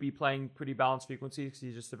he would be playing pretty balanced frequency because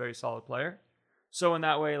he's just a very solid player. So in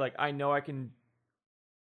that way, like I know I can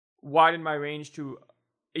widen my range to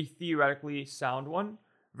a theoretically sound one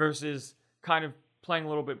versus kind of playing a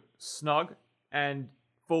little bit snug and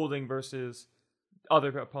folding versus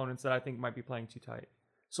other opponents that I think might be playing too tight.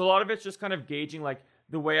 So a lot of it's just kind of gauging like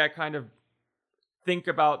the way I kind of think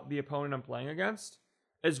about the opponent I'm playing against,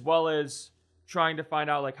 as well as trying to find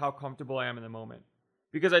out like how comfortable I am in the moment.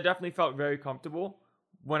 Because I definitely felt very comfortable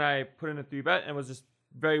when I put in a 3-bet and was just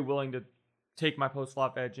very willing to take my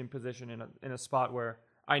post-flop edge in position in a spot where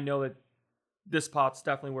I know that this pot's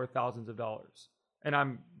definitely worth thousands of dollars, and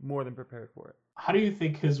I'm more than prepared for it. How do you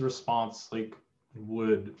think his response what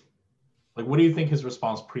do you think his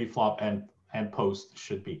response pre-flop and post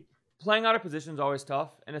should be? Playing out of position is always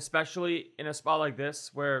tough, and especially in a spot like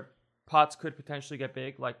this where pots could potentially get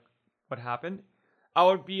big, like what happened. I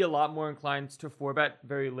would be a lot more inclined to 4-bet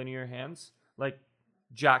very linear hands, like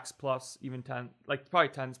jacks plus, even 10, like probably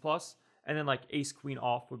 10s plus, and then like ace queen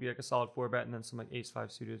off would be like a solid 4-bet, and then some like ace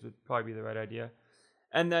 5 suitors would probably be the right idea.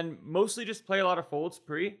 And then mostly just play a lot of folds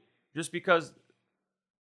pre, just because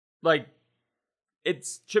like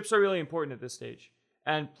chips are really important at this stage,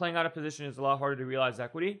 and playing out of position is a lot harder to realize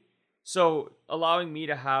equity. So allowing me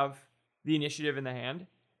to have the initiative in the hand,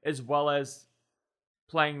 as well as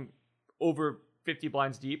playing over 50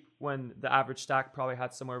 blinds deep when the average stack probably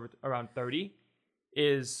had somewhere around 30,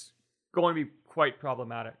 is going to be quite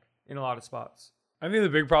problematic in a lot of spots. I think the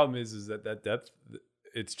big problem is that depth,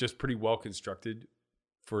 it's just pretty well constructed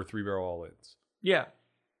for 3-barrel all-ins. Yeah.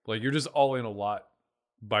 Like you're just all in a lot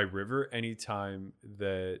by river anytime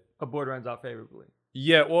that a board runs out favorably.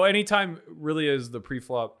 Yeah, well, anytime really as the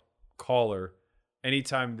pre-flop caller,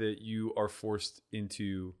 anytime that you are forced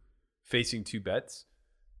into facing 2 bets,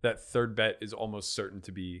 that 3rd bet is almost certain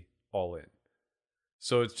to be all in.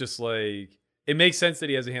 So it's just like, it makes sense that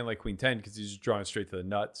he has a hand like Queen 10 because he's just drawing straight to the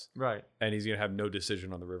nuts. Right. And he's going to have no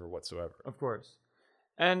decision on the river whatsoever. Of course.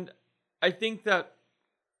 And I think that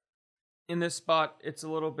in this spot, it's a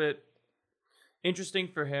little bit interesting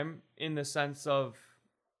for him in the sense of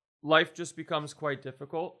life just becomes quite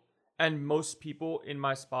difficult. And most people in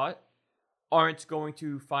my spot aren't going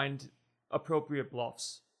to find appropriate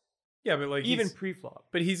bluffs. Yeah, but like even pre-flop.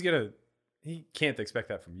 But he can't expect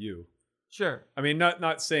that from you. Sure. I mean,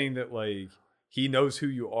 not saying that like he knows who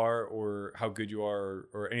you are or how good you are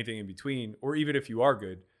or anything in between, or even if you are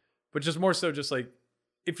good, but just more so just like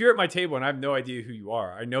if you're at my table and I have no idea who you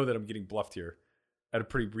are, I know that I'm getting bluffed here at a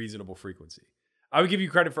pretty reasonable frequency. I would give you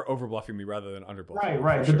credit for over bluffing me rather than under bluffing.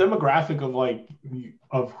 Right. The demographic of like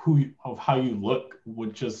of how you look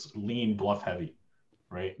would just lean bluff heavy,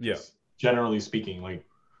 right? Yeah. Just generally speaking, like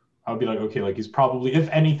I would be like, okay, like he's probably, if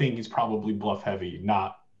anything, he's probably bluff heavy,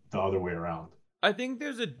 not the other way around. I think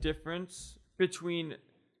there's a difference between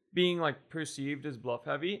being like perceived as bluff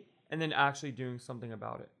heavy and then actually doing something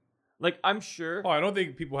about it. Like I'm sure. Oh, I don't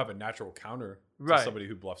think people have a natural counter to somebody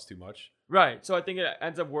who bluffs too much. Right. So I think it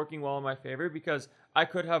ends up working well in my favor because I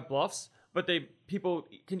could have bluffs, but people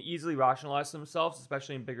can easily rationalize themselves,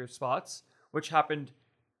 especially in bigger spots, which happened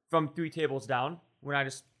from 3 tables down when I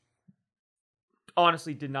just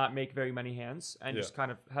honestly did not make very many hands and just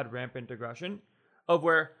kind of had rampant aggression of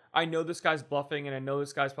where I know this guy's bluffing and I know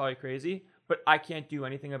this guy's probably crazy, but I can't do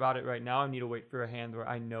anything about it right now. I need to wait for a hand where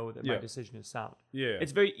I know that my decision is sound. Yeah.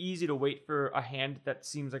 It's very easy to wait for a hand that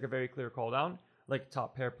seems like a very clear call down, like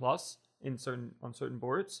top pair plus on certain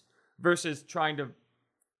boards, versus trying to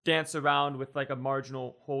dance around with like a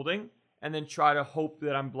marginal holding and then try to hope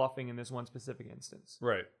that I'm bluffing in this one specific instance.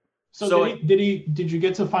 Right. So did you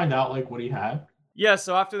get to find out like what he had? Yeah,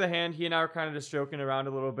 so after the hand, he and I were kind of just joking around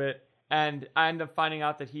a little bit, and I ended up finding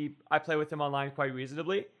out that I play with him online quite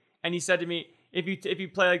reasonably, and he said to me, if you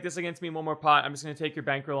play like this against me one more pot, I'm just going to take your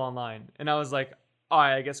bankroll online. And I was like, all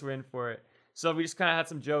right, I guess we're in for it. So we just kind of had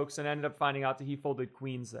some jokes and ended up finding out that he folded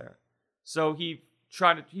queens there. So he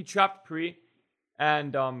trapped pre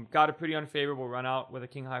and got a pretty unfavorable run out with a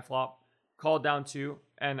king high flop, called down 2,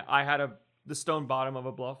 and I had the stone bottom of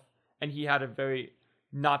a bluff, and he had a very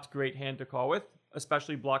not great hand to call with,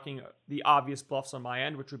 especially blocking the obvious bluffs on my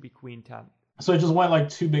end, which would be queen 10. So it just went like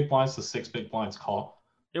 2 big blinds to 6 big blinds call.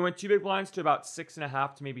 It went 2 big blinds to about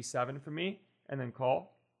 6.5 to maybe 7 for me, and then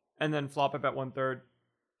call. And then flop, I bet 1/3.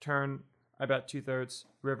 Turn, I bet 2/3.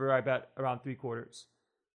 River, I bet around 3/4.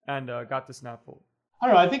 And got the snap fold. I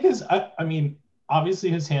don't know. I think I mean, obviously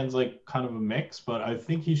his hand's like kind of a mix, but I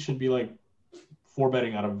think he should be like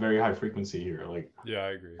 4-betting at a very high frequency here. Like, Yeah,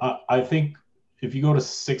 I agree. I think if you go to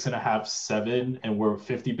 6.5, 7, and we're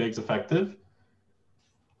 50 bigs effective,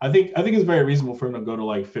 I think it's very reasonable for him to go to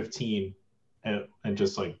like 15 and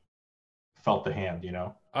just like felt the hand, you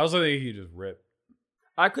know? I also think he just ripped.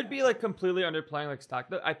 I could be like completely underplaying like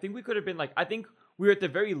stack. I think we could have been like, I think we were at the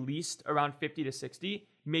very least around 50 to 60,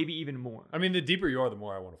 maybe even more. I mean, the deeper you are, the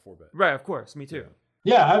more I want to 4-bet. Right, of course. Me too.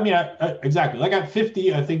 Yeah, I mean, exactly. Like at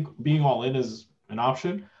 50, I think being all in is an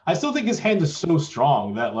option. I still think his hand is so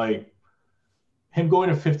strong that like him going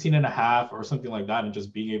to 15.5 or something like that and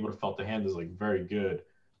just being able to felt the hand is like very good.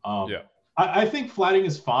 Yeah. I think flatting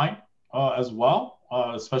is fine as well,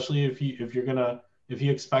 especially if he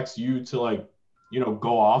expects you to like, you know,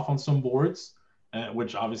 go off on some boards,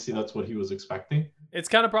 which obviously that's what he was expecting. It's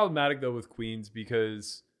kind of problematic though with queens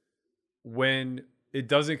because when it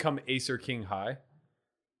doesn't come ace or king high,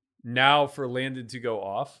 now for Landon to go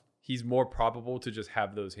off, he's more probable to just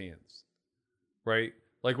have those hands, right?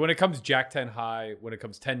 Like when it comes jack 10 high, when it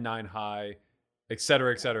comes 10-9 high, et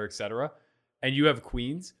cetera, and you have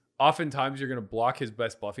queens, oftentimes you're going to block his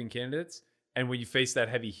best bluffing candidates. And when you face that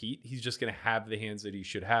heavy heat, he's just going to have the hands that he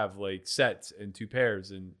should have, like sets and 2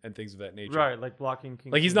 pairs and things of that nature. Right, like blocking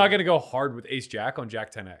king. Like he's not going to go hard with ace jack on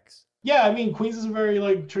jack 10x. Yeah, I mean, queens is a very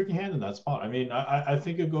like tricky hand in that spot. I mean, I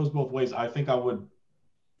think it goes both ways. I think I would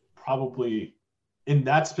probably in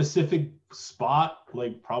that specific spot,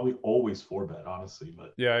 like probably always 4-bet, honestly.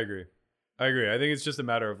 But yeah, I agree. I think it's just a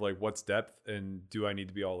matter of like what's depth and do I need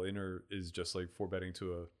to be all in or is just like 4-betting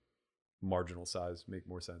to a marginal size make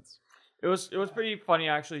more sense? It was pretty funny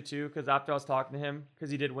actually too, because after I was talking to him,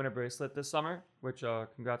 because he did win a bracelet this summer, which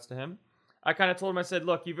congrats to him. I kind of told him, I said,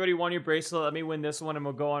 look, you've already won your bracelet. Let me win this one and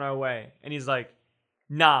we'll go on our way. And he's like,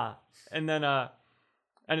 nah. And then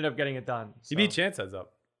ended up getting it done. So. He beat Chance heads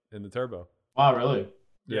up in the turbo. wow, really?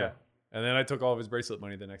 Yeah. And then I took all of his bracelet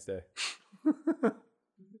money the next day.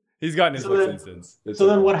 He's gotten his So lessons then- since. So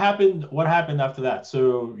then what happened? What happened after that?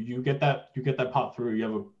 So you get that pot through. You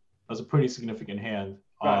have a pretty significant hand.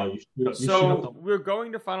 Right. You shoot So up the- we're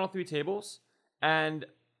going to final 3 tables, and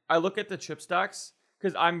I look at the chip stacks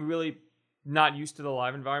because I'm really not used to the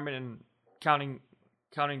live environment, and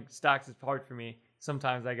counting stacks is hard for me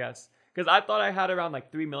sometimes, I guess. Because I thought I had around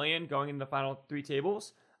like 3 million going into the final 3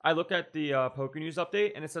 tables. I look at the Poker News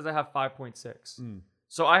update, and it says I have 5.6.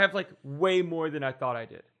 So I have like way more than I thought I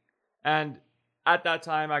did. And at that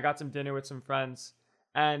time, I got some dinner with some friends.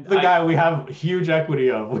 And the guy we have huge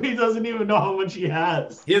equity of. He doesn't even know how much he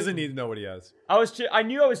has. He doesn't need to know what he has. I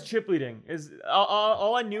knew I was chip leading.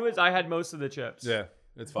 All I knew is I had most of the chips. Yeah,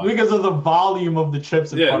 it's fine. Because of the volume of the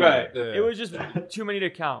chips in front of you. Yeah. It was just too many to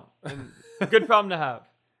count. And good problem to have.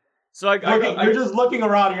 So You're just looking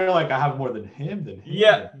around and you're like, I have more than him.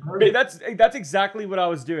 yeah, that's exactly what I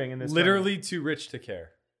was doing in this. Literally too rich to care.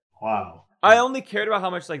 Wow. I only cared about how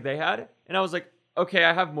much like they had, and I was like, okay,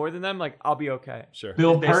 I have more than them. Like I'll be okay. Sure.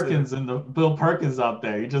 Bill Basically. Bill Perkins out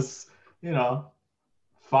there. He just,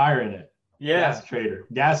 firing it. Yeah.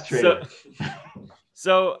 Gas trader.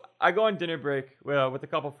 So I go on dinner break with a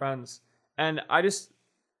couple friends, and I just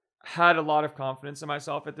had a lot of confidence in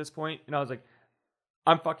myself at this point, and I was like,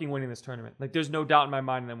 I'm fucking winning this tournament. Like there's no doubt in my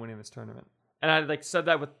mind that I'm winning this tournament. And I like said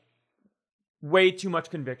that with way too much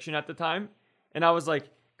conviction at the time, and I was like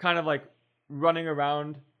kind of like running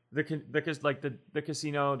around the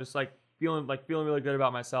casino, just like feeling really good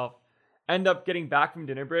about myself. End up getting back from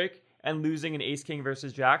dinner break and losing an ace king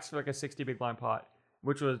versus jacks for like a 60 big blind pot,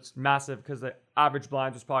 which was massive because the average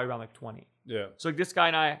blinds was probably around like 20. Yeah. So like, this guy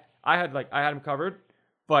and I had him covered,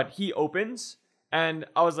 but he opens and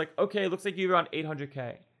I was like, okay, it looks like you're around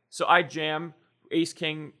 800K. So I jam ace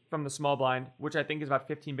king from the small blind, which I think is about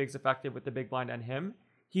 15 bigs effective with the big blind and him.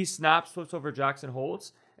 He snaps, flips over jacks and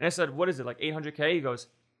holds. And I said, what is it, like 800K? He goes,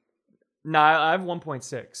 nah, I have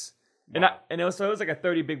 1.6. And it was like a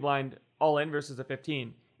 30 big blind all in versus a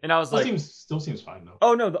 15. And I was still seems fine though.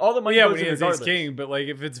 oh no, all the money Yeah, goes when he in has ace regardless. king, but like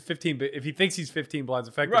if it's 15, but if he thinks he's 15 blinds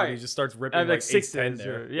effective, Right. he just starts ripping And like like ace 10 sixes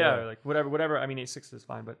there. or or like whatever. I mean, ace six is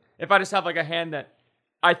fine, but if I just have like a hand that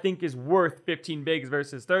I think is worth 15 bigs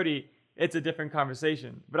versus 30, it's a different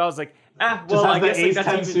conversation. But I was like, well, Just I have the guess like, ace that's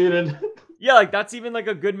 10 even, suited. yeah, like that's even like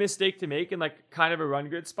a good mistake to make in like kind of a run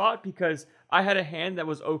good spot because I had a hand that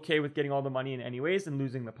was okay with getting all the money in anyways and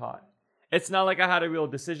losing the pot. It's not like I had a real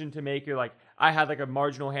decision to make or like I had like a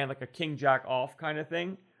marginal hand, like a king jack off kind of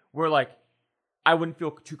thing where like I wouldn't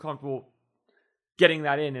feel too comfortable getting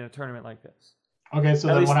that in a tournament like this. Okay, so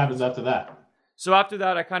At then least- what happens after that? So after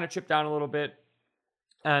that, I kind of chipped down a little bit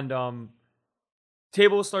and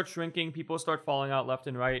tables start shrinking. People start falling out left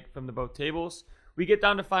and right from the both tables. We get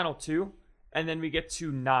down to final 2 and then we get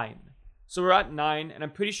to 9. So we're at 9 and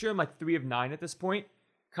I'm pretty sure I'm like 3 of 9 at this point.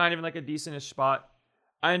 Kind of in like a decentish spot.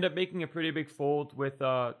 I end up making a pretty big fold with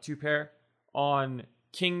 2 pair on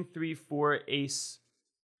king 3 4 ace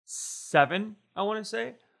 7, I want to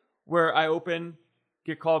say, where I open,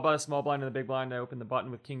 get called by the small blind and the big blind. I open the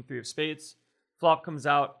button with king 3 of spades. Flop comes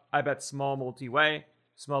out. I bet small multi-way.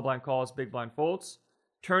 Small blind calls, big blind folds.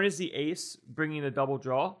 Turn is the ace, bringing the double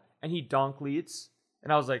draw, and he donk leads.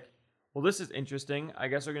 And I was like, well, this is interesting. I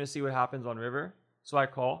guess we're going to see what happens on river. So I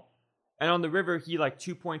call. And on the river, he like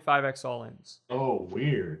 2.5x all-ins. Oh,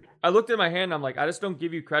 weird. I looked at my hand. I'm like, I just don't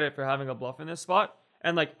give you credit for having a bluff in this spot.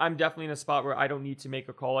 And like, I'm definitely in a spot where I don't need to make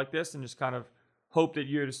a call like this and just kind of hope that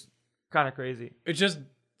you're just kind of crazy.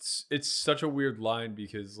 It's such a weird line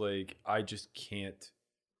because like I just can't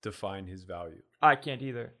define his value. I can't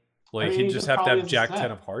either. Like I mean, he'd he just just have to probably have has a Jack set.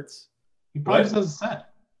 10 of hearts. He probably What? just has a set.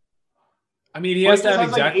 I mean, he Or has he to just have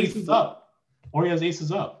has, like, exactly aces up. Or he has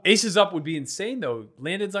aces up. Aces up would be insane though.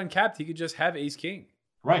 Landon's uncapped. He could just have ace king.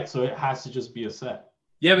 Right, so it has to just be a set.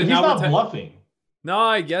 Yeah, But he's now not we're bluffing. No,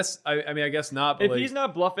 I guess. I mean, I guess not. But If like, he's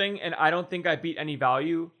not bluffing and I don't think I beat any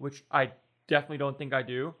value, which I definitely don't think I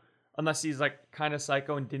do, unless he's like kind of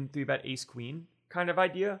psycho and didn't 3-bet ace queen kind of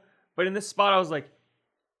idea. But in this spot, I was like,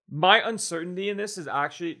 my uncertainty in this is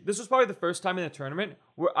actually, this was probably the first time in the tournament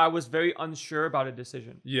where I was very unsure about a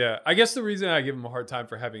decision. yeah, I guess the reason I give him a hard time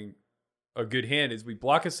for having a good hand is we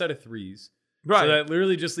block a set of threes. Right. So that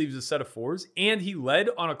literally just leaves a set of fours. And he led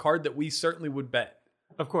on a card that we certainly would bet,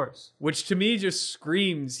 Of course. which to me just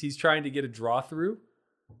screams he's trying to get a draw through.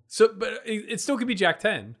 So, but it still could be Jack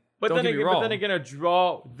 10. But Don't then get me again, wrong. but then again, a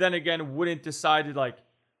draw then again wouldn't decide to like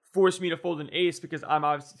force me to fold an ace because I'm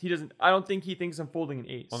obviously he doesn't. I don't think he thinks I'm folding an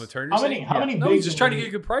ace On the turn, How you're many- saying? how many No, bigs he's just trying to were get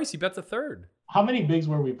a good price. He bets a third. How many bigs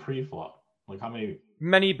were we pre-flop? Like how many?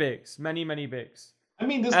 Many bigs, many bigs. I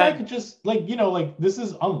mean, this guy And- could just like this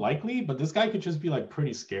is unlikely, but this guy could just be like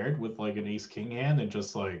pretty scared with like an ace king hand and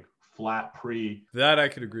just like flat pre. That I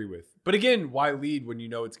could agree with. But again, why lead when you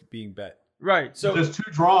know it's being bet? Right. So So there's 2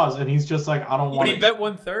 draws and he's just like, I don't But want he to. bet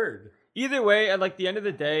 1/3. either way, at like the end of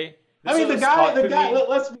the day, I this mean, was the a spot guy, for me-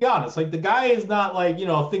 let's be honest. Like the guy is not like,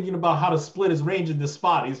 thinking about how to split his range in this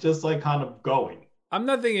spot. He's just like kind of going. I'm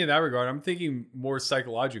not thinking in that regard. I'm thinking more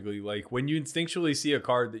psychologically. Like when you instinctually see a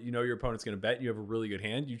card that you know your opponent's going to bet, and you have a really good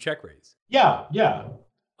hand, you check raise. Yeah, yeah.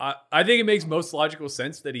 I think it makes most logical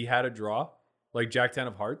sense that he had a draw, like Jack 10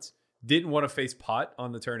 of hearts, didn't want to face pot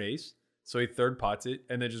on the turn ace, so he third pots it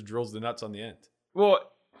and then just drills the nuts on the end. Well,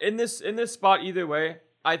 in this spot, either way,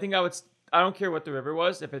 I think I don't care what the river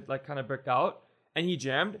was, if it like kind of bricked out and he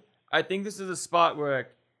jammed. I think this is a spot where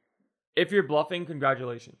like, if you're bluffing,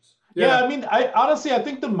 congratulations. Yeah, I mean, I honestly, I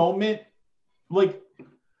think the moment, like,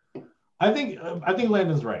 I think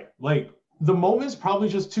Landon's right. Like, the moment's probably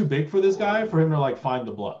just too big for this guy for him to like find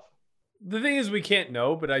the bluff. The thing is, we can't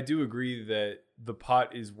know, but I do agree that the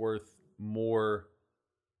pot is worth more,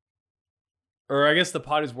 or I guess the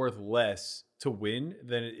pot is worth less to win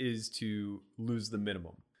than it is to lose the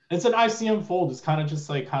minimum. It's an ICM fold. It's kind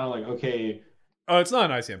of like okay, Oh, it's not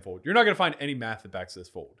an ICM fold. You're not going to find any math that backs this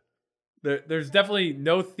fold. There's definitely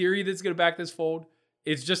no theory that's going to back this fold.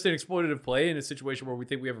 It's just an exploitative play in a situation where we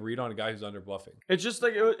think we have a read on a guy who's under bluffing. It's just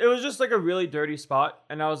like it was just like a really dirty spot,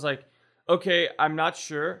 and I was like, okay, I'm not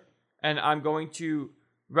sure, and I'm going to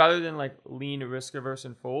rather than like lean risk averse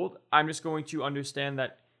and fold, I'm just going to understand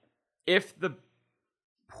that if the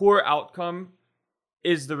poor outcome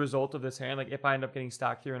is the result of this hand, like if I end up getting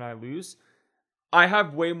stacked here and I lose, I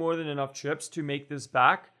have way more than enough chips to make this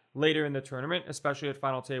back later in the tournament, especially at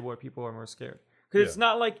final table where people are more scared. Because it's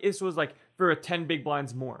not like this was like for a 10 big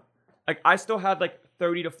blinds more. Like I still had like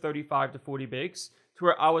 30 to 35 to 40 bigs to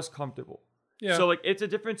where I was comfortable. Yeah. So like it's a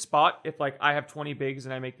different spot if like I have 20 bigs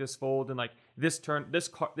and I make this fold and like this turn,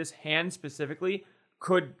 this hand specifically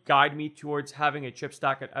could guide me towards having a chip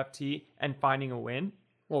stack at FT and finding a win.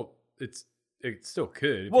 Well, it still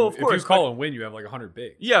could. If Well, you, of course, if you call and win, you have like 100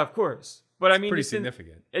 bigs. Yeah, of course. But I mean, Pretty it's in-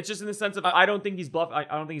 significant. it's just in the sense of I don't think he's bluff. I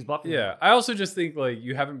don't think he's bluffing. Yeah. I also just think like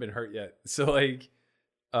you haven't been hurt yet. So like,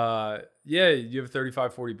 yeah, you have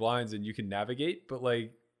 35, 40 blinds and you can navigate, but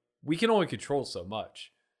like we can only control so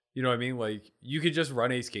much. You know what I mean? Like you could just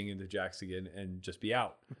run ace king into jacks again and just be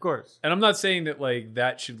out. Of course. And I'm not saying that like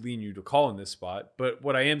that should lean you to call in this spot, but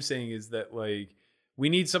what I am saying is that like we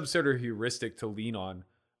need some sort of heuristic to lean on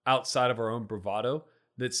outside of our own bravado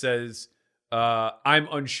that says, I'm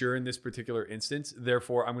unsure in this particular instance,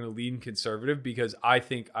 therefore I'm going to lean conservative because I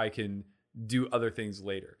think I can do other things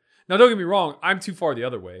later. Now, don't get me wrong, I'm too far the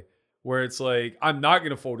other way, where it's like I'm not going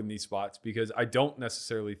to fold in these spots because I don't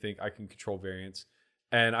necessarily think I can control variance,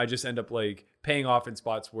 and I just end up like paying off in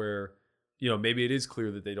spots where, you know, maybe it is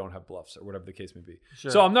clear that they don't have bluffs or whatever the case may be.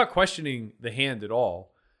 Sure. So I'm not questioning the hand at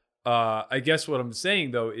all. I guess what I'm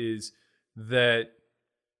saying though is that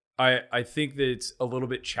I think that it's a little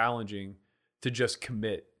bit challenging to just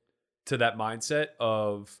commit to that mindset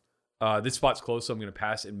of this spot's close, so I'm going to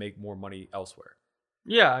pass and make more money elsewhere.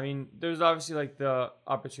 Yeah, I mean, there's obviously like the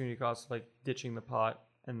opportunity cost of like ditching the pot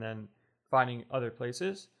and then finding other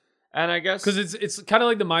places. And I guess Because it's kind of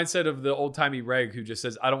like the mindset of the old timey reg who just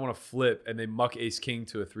says, I don't want to flip, and they muck ace king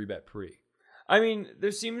to a 3-bet pre. I mean,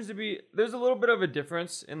 there's a little bit of a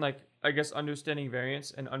difference in like, I guess, understanding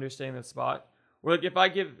variance and understanding the spot. Where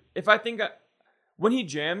like when he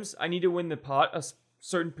jams, I need to win the pot a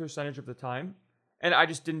certain percentage of the time, and I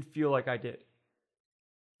just didn't feel like I did.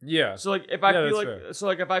 Yeah. So like if I Yeah, feel that's like fair. so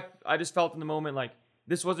like if I just felt in the moment like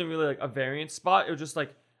this wasn't really like a variance spot. It was just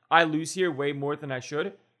like I lose here way more than I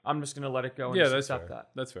should. I'm just gonna let it go and Yeah, just that's accept fair. that.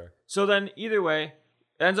 That's fair. So then either way,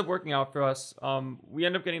 it ends up working out for us. We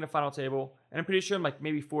end up getting the final table, and I'm pretty sure I'm like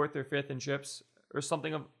maybe 4th or 5th in chips or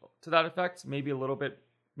something to that effect. Maybe a little bit,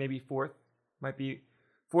 maybe 4th. Might be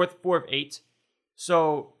 4 of 8.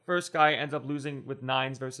 So first guy ends up losing with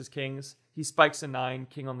 9s versus kings. He spikes a 9,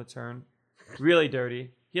 king on the turn. Really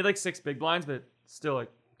dirty. He had like 6 big blinds, but still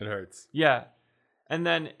like, It hurts. yeah. And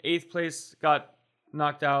then 8th place got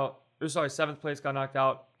knocked out. Or sorry, 7th place got knocked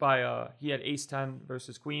out by, he had ace 10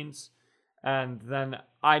 versus queens. And then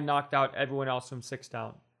I knocked out everyone else from 6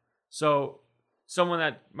 down. So someone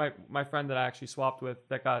that, my friend that I actually swapped with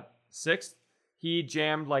that got 6th, he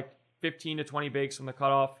jammed like 15 to 20 bigs from the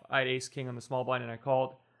cutoff. I had ace king on the small blind and I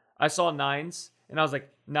called. I saw 9s and I was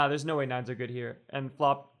like, nah, there's no way 9s are good here. And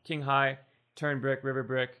flop king high, turn brick, river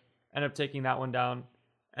brick, end up taking that one down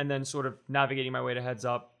and then sort of navigating my way to heads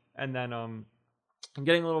up. And then I'm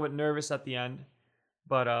getting a little bit nervous at the end,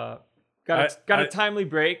 but got a timely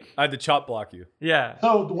break. I had to chop block you. Yeah.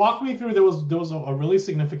 So walk me through. There was a really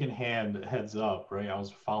significant hand heads up, right? I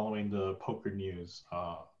was following the Poker News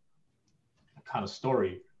kind of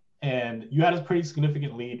story, and you had a pretty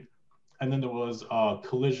significant lead, and then there was a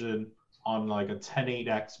collision on like a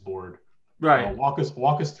 10-8x board. Right. Walk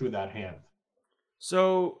us through that hand.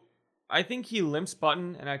 So I think he limps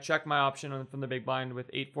button, and I check my option from the big blind with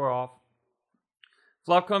 8-4 off.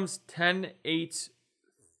 Flop comes 10-8-3,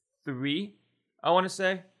 I want to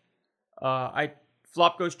say.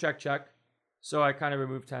 Flop goes check check, so I kind of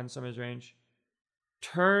remove 10s from his range.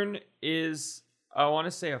 Turn is I want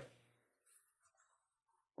to say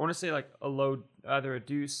like a low, either a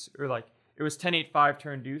deuce or like it was 10-8-5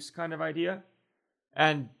 turn deuce kind of idea,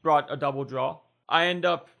 and brought a double draw. I end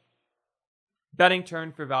up betting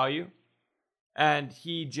turn for value, and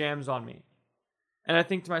he jams on me. And I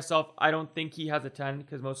think to myself, I don't think he has a 10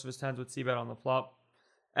 because most of his 10s would c-bet on the flop.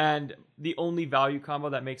 And the only value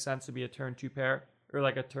combo that makes sense would be a turn 2 pair or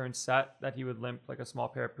like a turn set that he would limp like a small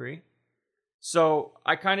pair pre. So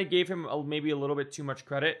I kind of gave him maybe a little bit too much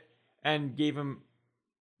credit and gave him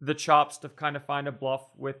the chops to kind of find a bluff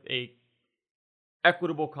with a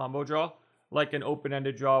equitable combo draw, like an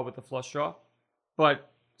open-ended draw with a flush draw.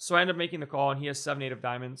 But so I end up making the call, and he has 7-8 of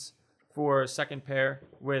diamonds for a second pair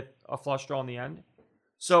with a flush draw in the end.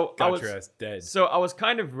 So Got your ass dead. So I was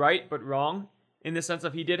kind of right but wrong in the sense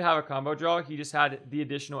of he did have a combo draw. He just had the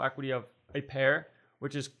additional equity of a pair,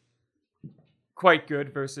 which is quite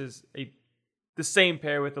good versus the same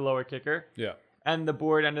pair with the lower kicker. Yeah. And the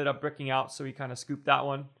board ended up bricking out, so he kind of scooped that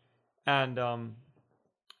one. And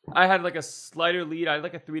I had like a slighter lead. I had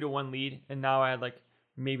like a 3-1 lead, and now I had like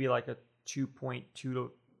maybe like a 2.2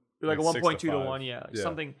 to like a 1.2 to 1. Yeah, like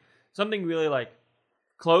something really like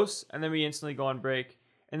close. And then we instantly go on break.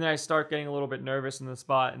 And then I start getting a little bit nervous in the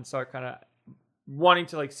spot and start kind of wanting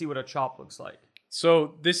to like see what a chop looks like.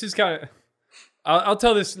 So this is kind of, I'll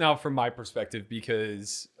tell this now from my perspective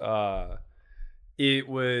because it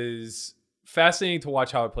was fascinating to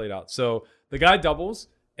watch how it played out. So the guy doubles,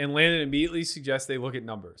 and Landon immediately suggests they look at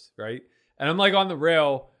numbers, right? And I'm like on the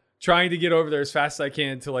rail trying to get over there as fast as I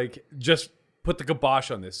can to like just put the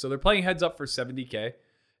kibosh on this. So they're playing heads up for 70K,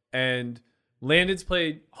 and Landon's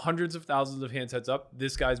played hundreds of thousands of hands heads up.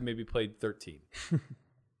 This guy's maybe played 13.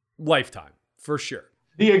 Lifetime, for sure.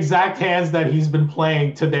 The exact hands that he's been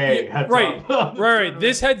playing today. Right. Right.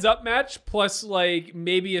 This heads up match plus like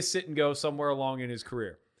maybe a sit and go somewhere along in his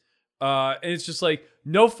career. And it's just like,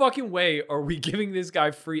 no fucking way are we giving this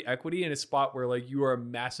guy free equity in a spot where like you are a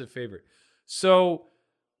massive favorite. So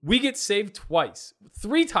we get saved twice,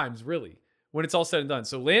 3 times really, when it's all said and done.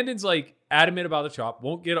 So Landon's like adamant about the chop,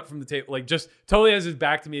 won't get up from the table, like just totally has his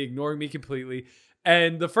back to me, ignoring me completely.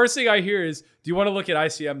 And the first thing I hear is, do you want to look at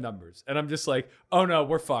ICM numbers? And I'm just like, oh no,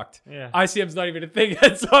 we're fucked. Yeah. ICM's not even a thing.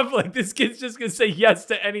 And so I'm like, this kid's just going to say yes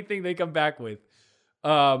to anything they come back with.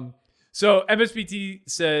 So MSPT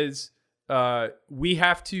says we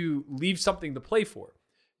have to leave something to play for.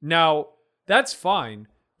 Now, that's fine,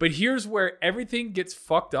 but here's where everything gets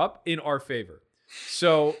fucked up in our favor.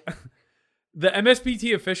 So the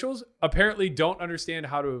MSPT officials apparently don't understand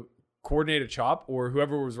how to coordinate a chop, or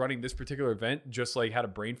whoever was running this particular event just like had a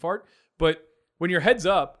brain fart. But when you're heads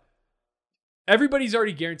up, everybody's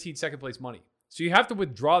already guaranteed second place money. So you have to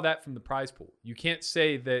withdraw that from the prize pool. You can't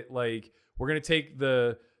say that like, we're going to take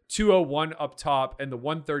the 201 up top and the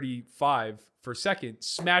 135 for second,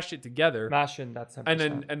 smash it together. Smash in that 10%.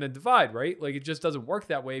 And then divide, right? Like it just doesn't work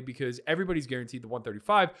that way because everybody's guaranteed the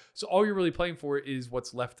 135. So all you're really playing for is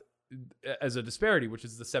what's left as a disparity, which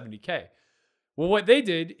is the 70K. Well, what they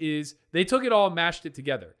did is they took it all and mashed it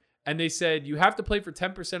together. And they said, you have to play for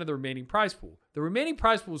 10% of the remaining prize pool. The remaining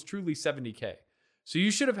prize pool is truly 70K. So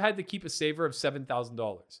you should have had to keep a saver of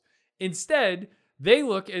 $7,000. Instead, they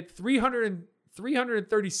look at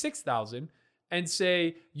 336,000 and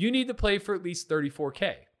say, you need to play for at least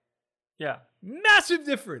 34K. Yeah. Massive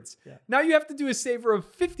difference. Yeah. Now you have to do a saver of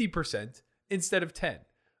 50% instead of 10.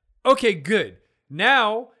 Okay, good.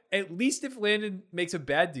 Now, at least if Landon makes a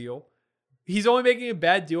bad deal, he's only making a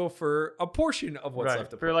bad deal for a portion of what's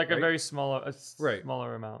left to play. For like right? a very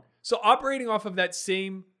smaller amount. So operating off of that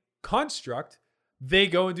same construct, they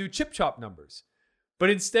go and do chip chop numbers. But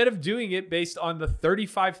instead of doing it based on the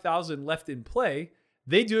 35,000 left in play,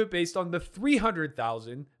 they do it based on the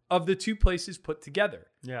 300,000 of the 2 places put together.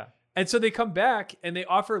 Yeah. And so they come back and they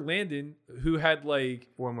offer Landon, who had like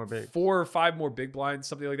 4 or 5 more big blinds,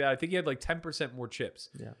 something like that. I think he had like 10% more chips.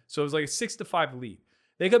 Yeah. So it was like a 6-5 lead.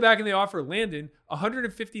 They go back and they offer Landon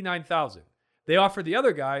 159,000. They offer the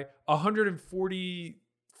other guy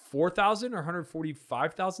 144,000 or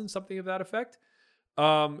 145,000, something of that effect.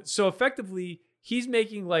 So effectively, he's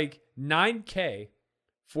making like 9K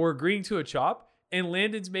for agreeing to a chop, and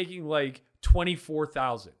Landon's making like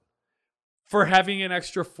 24,000 for having an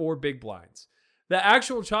extra 4 big blinds. The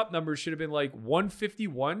actual chop numbers should have been like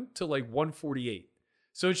 151 to like 148.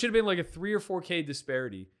 So it should have been like a 3 or 4K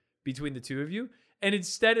disparity between the two of you. And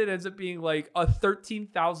instead it ends up being like a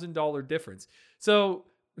 $13,000 difference. So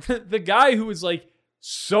the guy who was like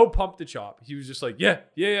so pumped to chop, he was just like,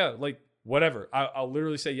 yeah, like whatever. I'll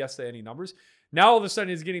literally say yes to any numbers. Now all of a sudden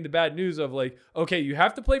he's getting the bad news of like, okay, you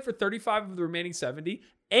have to play for 35 of the remaining 70,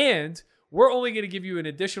 and we're only going to give you an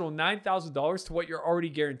additional $9,000 to what you're already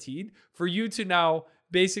guaranteed for you to now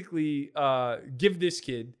basically gift this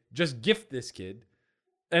kid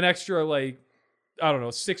an extra like, I don't know,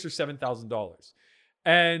 $6,000 or $7,000.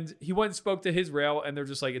 And he went and spoke to his rail, and they're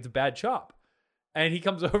just like, it's a bad chop. And he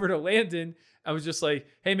comes over to Landon and was just like,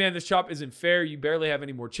 hey man, this chop isn't fair. You barely have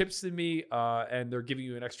any more chips than me. And they're giving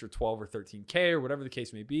you an extra 12 or 13K or whatever the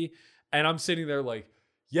case may be. And I'm sitting there like,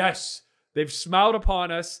 yes, they've smiled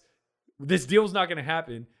upon us. This deal's not going to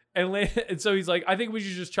happen. And so he's like, I think we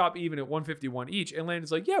should just chop even at 151 each. And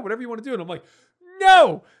Landon's like, yeah, whatever you want to do. And I'm like,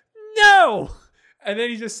 no. And then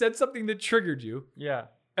he just said something that triggered you. Yeah.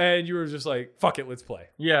 And you were just like, fuck it, let's play.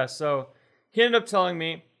 Yeah, so he ended up telling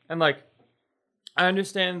me, and like, I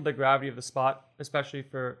understand the gravity of the spot, especially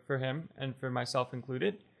for him and for myself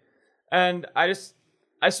included. And I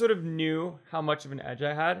sort of knew how much of an edge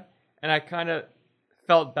I had, and I kind of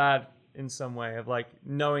felt bad in some way of like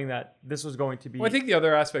knowing that this was going to be. Well, I think the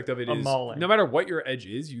other aspect of it is mauling. No matter what your edge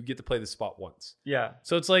is, you get to play the spot once. Yeah.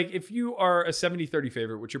 So it's like if you are a 70-30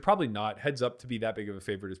 favorite, which you're probably not, heads up to be that big of a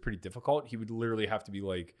favorite is pretty difficult. He would literally have to be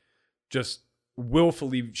like just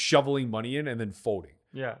willfully shoveling money in and then folding.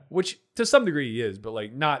 Yeah. Which to some degree he is, but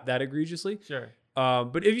like not that egregiously. Sure.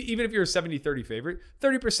 But even if you're a 70-30 favorite,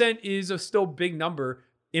 30% is a still big number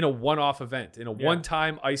in a one-off event, in a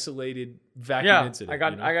one-time isolated vacuum incident.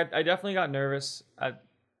 I definitely got nervous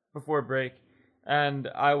before break, and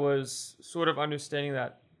I was sort of understanding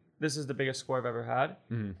that this is the biggest score I've ever had,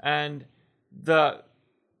 and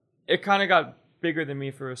it kind of got bigger than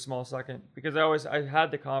me for a small second because I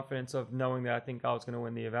had the confidence of knowing that I think I was going to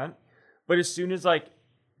win the event, but as soon as like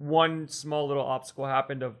one small little obstacle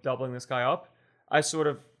happened of doubling this guy up, I sort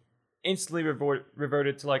of instantly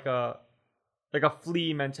reverted to like a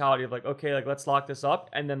flea mentality of like, okay, like let's lock this up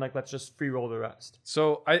and then like let's just free roll the rest.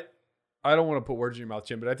 So I don't want to put words in your mouth,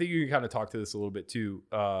 Jim, but I think you can kind of talk to this a little bit too.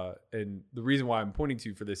 And the reason why I'm pointing to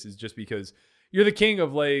you for this is just because you're the king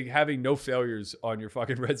of like having no failures on your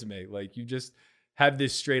fucking resume. Like you just have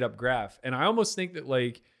this straight up graph. And I almost think that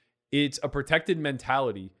like it's a protected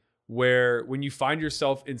mentality where when you find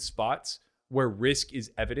yourself in spots where risk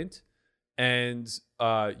is evident and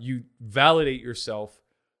you validate yourself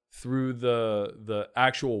through the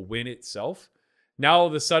actual win itself, now all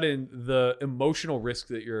of a sudden the emotional risk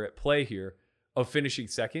that you're at play here of finishing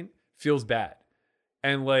second feels bad.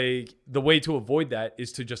 And like the way to avoid that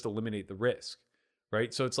is to just eliminate the risk,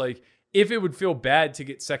 right? So it's like, if it would feel bad to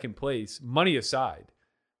get second place, money aside,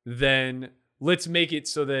 then let's make it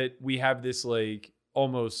so that we have this like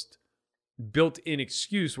almost built-in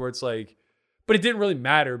excuse where it's like, but it didn't really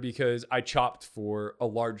matter because I chopped for a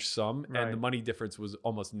large sum and the money difference was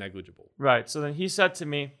almost negligible. Right. So then he said to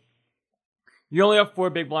me, you only have 4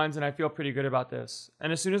 big blinds and I feel pretty good about this.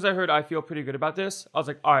 And as soon as I heard I feel pretty good about this, I was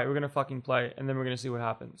like, all right, we're going to fucking play and then we're going to see what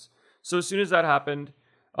happens. So as soon as that happened,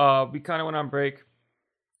 we kind of went on break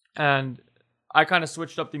and I kind of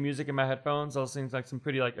switched up the music in my headphones. I was listening to like some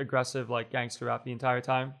pretty like aggressive like gangster rap the entire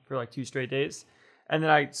time for like 2 straight days. And then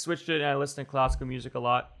I switched it and I listened to classical music a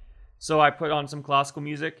lot. So I put on some classical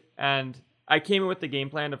music and I came in with the game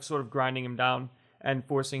plan of sort of grinding him down and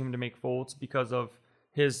forcing him to make folds because of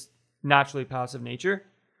his naturally passive nature.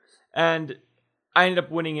 And I ended up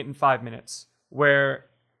winning it in 5 minutes where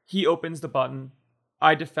he opens the button.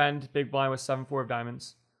 I defend big blind with 7-4 of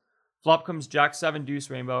diamonds. Flop comes Jack 7 deuce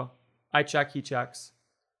rainbow. I check, he checks.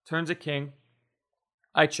 Turns a king.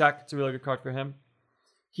 I check. It's a really good card for him.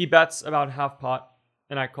 He bets about half pot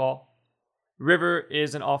and I call. River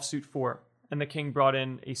is an offsuit 4 and the king brought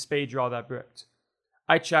in a spade draw that bricked.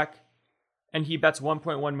 I check and he bets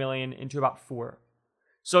 1.1 million into about 4.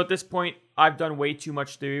 So at this point, I've done way too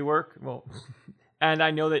much theory work. Well, and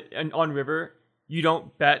I know that on river, you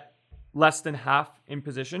don't bet less than half in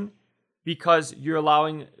position because you're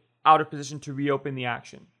allowing out of position to reopen the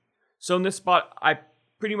action. So in this spot, I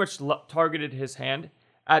pretty much targeted his hand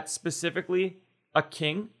at specifically a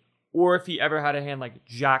king, or if he ever had a hand like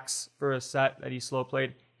jacks for a set that he slow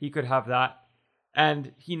played, he could have that.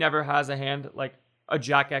 And he never has a hand like a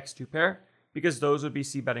jack x2 pair because those would be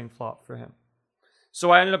c-betting flop for him.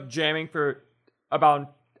 So I ended up jamming for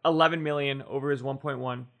about 11 million over his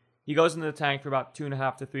 1.1. He goes into the tank for about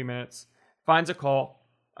 2.5 to 3 minutes, finds a call.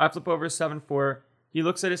 I flip over 7-4. He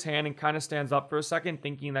looks at his hand and kind of stands up for a second,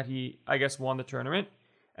 thinking that he, I guess, won the tournament.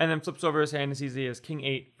 And then flips over his hand and sees he has king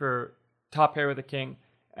 8 for top pair with a king.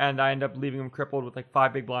 And I end up leaving him crippled with like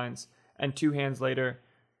 5 big blinds. And 2 hands later,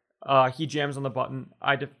 he jams on the button.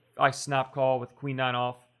 I snap call with queen 9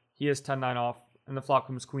 off. He has 10-9 off. And the flop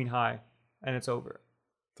comes queen high. And it's over.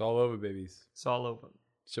 It's all over, babies. It's all over.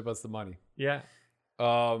 Ship us the money. Yeah.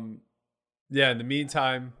 Yeah, in the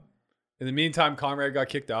meantime, Conrad got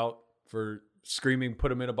kicked out for screaming,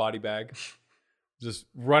 put him in a body bag. Just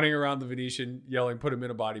running around the Venetian, yelling, put him in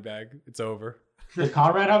a body bag. It's over. Did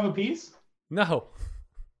Conrad have a piece? No.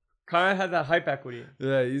 Conrad had that hype equity.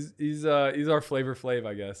 Yeah, he's our Flavor Flav,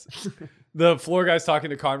 I guess. The floor guy's talking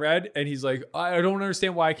to Conrad, and he's like, I don't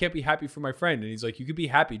understand why I can't be happy for my friend. And he's like, you could be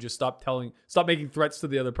happy, just stop making threats to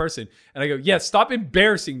the other person. And I go, yeah, stop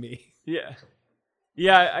embarrassing me. Yeah.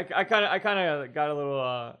 Yeah, I kind of got a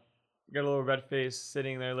little red face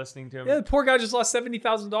sitting there listening to him. Yeah, the poor guy just lost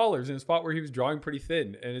 $70,000 in a spot where he was drawing pretty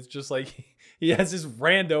thin, and it's just like he has this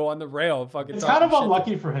rando on the rail. Fucking. It's kind of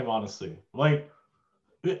unlucky for him, honestly. Like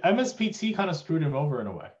MSPT kind of screwed him over in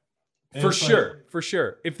a way. And for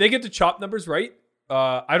sure. If they get the chop numbers right,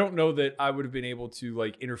 I don't know that I would have been able to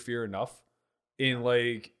like interfere enough in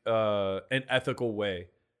like an ethical way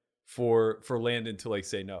for Landon to like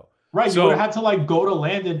say no. Right, so, you would have had to like go to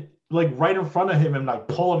Landon like right in front of him and like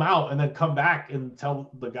pull him out and then come back and tell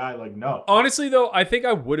the guy like no. Honestly though, I think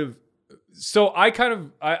I would have. So I kind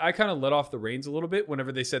of let off the reins a little bit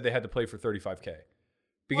whenever they said they had to play for 35K.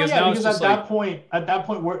 Because at that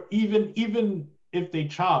point where even if they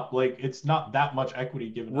chop, like it's not that much equity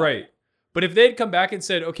given. Right. But if they'd come back and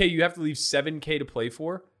said, okay, you have to leave 7K to play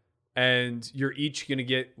for, and you're each gonna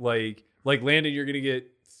get like Landon, you're gonna get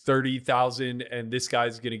 30,000, and this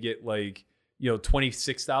guy's gonna get like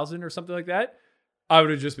 26,000 or something like that. I would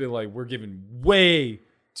have just been like, we're giving way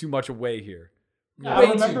too much away here. Yeah, Way I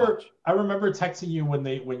too remember. much. I remember texting you when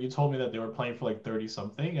you told me that they were playing for like 30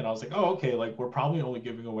 something, and I was like, oh, okay, like we're probably only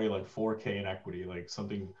giving away like 4K in equity, like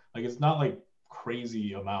something like it's not like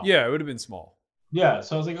crazy amount. Yeah, it would have been small. Yeah.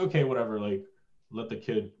 So I was like, okay, whatever. Like, let the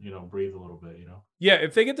kid, breathe a little bit. Yeah,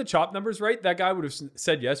 if they get the chop numbers right, that guy would have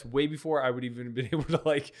said yes way before I would even been able to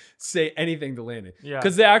like say anything to Landon. Yeah.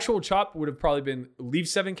 Because the actual chop would have probably been leave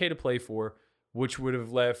 7K to play for, which would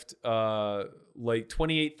have left like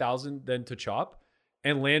 28,000 then to chop.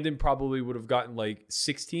 And Landon probably would have gotten like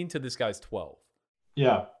 16 to this guy's 12.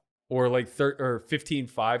 Yeah. Or like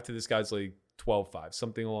 15.5 to this guy's like 12.5,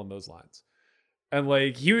 something along those lines. And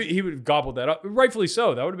like he would have gobbled that up. Rightfully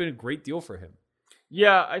so. That would have been a great deal for him.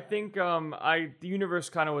 Yeah, I think the universe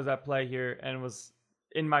kind of was at play here and was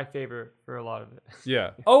in my favor for a lot of it.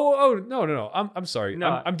 Yeah. Oh no. I'm sorry.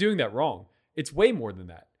 No. I'm doing that wrong. It's way more than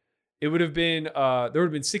that. It would have been there would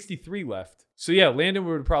have been 63 left. So yeah, Landon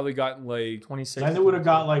would have probably gotten like 26. Landon would have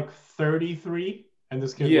got like 33, and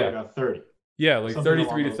this kid would have got 30. yeah, like Something 33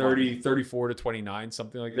 to along those 30, lines. 34 to 29,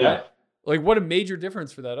 something like that. Yeah. Like what a major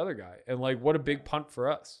difference for that other guy. And like what a big punt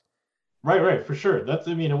for us. Right, for sure. It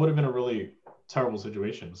would have been a really terrible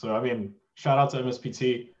situation. So shout out to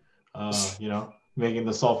MSPT, making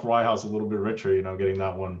the Soft Rye House a little bit richer, getting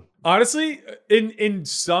that one. Honestly, in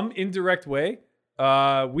some indirect way,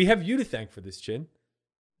 we have you to thank for this, Chin.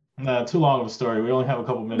 Nah, too long of a story. We only have a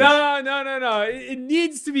couple minutes. No. It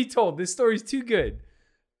needs to be told. This story's too good.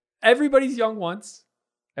 Everybody's young once.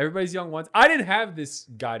 I didn't have this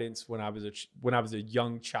guidance when I was a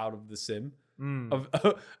young child of the sim. Of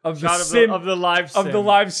the sim of the live sim. of the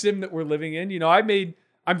live sim that we're living in. I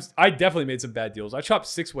definitely made some bad deals. I chopped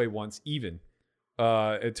 6-way once even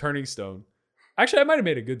at Turning Stone. Actually, I might have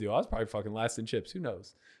made a good deal. I was probably fucking last in chips. Who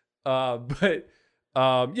knows? But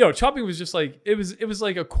chopping was just like it was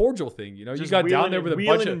like a cordial thing. You got down there with a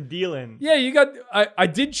bunch of dealing. Yeah, I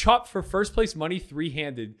did chop for first place money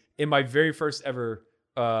 3-handed in my very first ever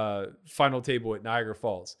final table at Niagara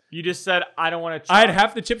Falls. You just said I don't want to chop. I had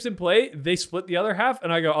half the chips in play. They split the other half,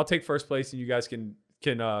 and I go, I'll take first place, and you guys can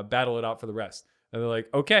battle it out for the rest. And they're like,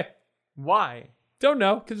 okay. Why? Don't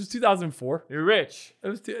know, because it was 2004. You're rich. It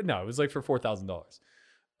was like for $4,000.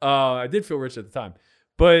 I did feel rich at the time,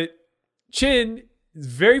 but Chin,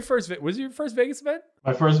 very first was it your first Vegas event?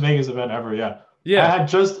 My first Vegas event ever. Yeah. Yeah.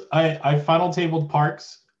 I had I final tabled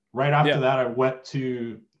Parks. Right after Yeah. that, I went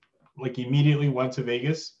to immediately went to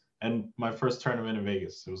Vegas, and my first tournament in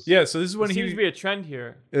Vegas. It was Yeah, so this is when There seems to be a trend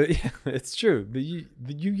here. Yeah, it's true. The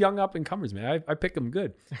you young up and comers, man. I pick them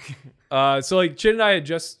good. So like Chin and I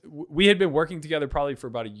we had been working together probably for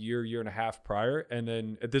about a year and a half prior, and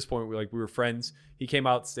then at this point we were friends. He came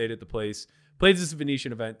out, stayed at the place, played this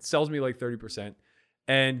Venetian event, sells me like 30%,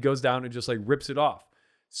 and goes down and just like rips it off.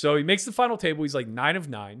 So he makes the final table. He's like 9 of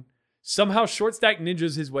 9. Somehow short stack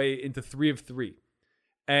ninjas his way into 3 of 3.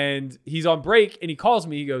 And he's on break and he calls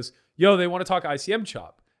me. He goes, yo, they want to talk ICM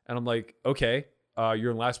chop. And I'm like, okay,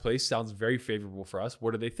 you're in last place. Sounds very favorable for us.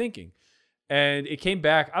 What are they thinking? And it came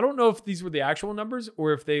back. I don't know if these were the actual numbers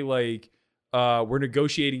or if they were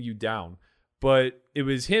negotiating you down. But it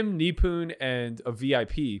was him, Nipun, and a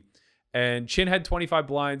VIP. And Chin had 25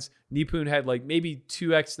 blinds. Nipun had like maybe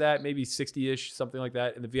 2x that, maybe 60-ish, something like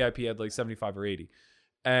that. And the VIP had like 75 or 80.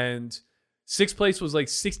 And sixth place was like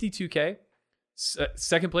 62K.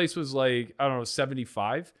 Second place was like, I don't know,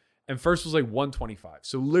 75. And first was like 125.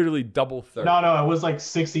 So literally double third. No, it was like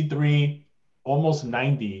 63, almost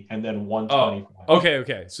 90, and then 125.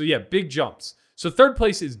 Okay. So yeah, big jumps. So third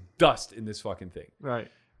place is dust in this fucking thing. Right.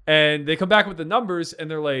 And they come back with the numbers and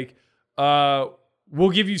they're like, we'll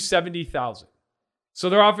give you 70,000. So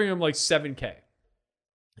they're offering him like 7K.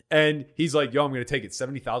 And he's like, yo, I'm going to take it.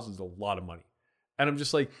 70,000 is a lot of money. And I'm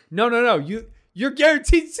just like, no. You're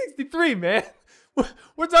guaranteed 63, man.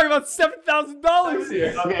 We're talking about $7,000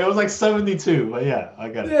 here. Okay, it was like 72, but yeah, I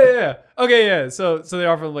got it. Yeah. Okay, yeah. So they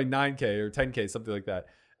offer him like 9K or 10K, something like that.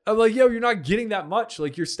 I'm like, yo, you're not getting that much.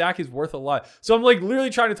 Like your stack is worth a lot. So I'm like literally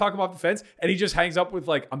trying to talk him off the fence, and he just hangs up with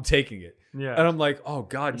like, I'm taking it. Yeah. And I'm like, oh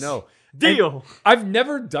God, no. Deal. And I've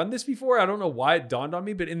never done this before. I don't know why it dawned on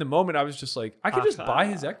me, but in the moment I was just like, I could just buy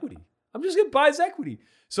his equity. I'm just gonna buy his equity.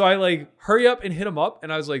 So I like hurry up and hit him up,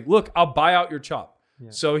 and I was like, look, I'll buy out your chop. Yeah.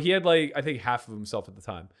 So he had like, I think half of himself at the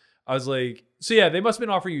time. I was like, so yeah, they must have been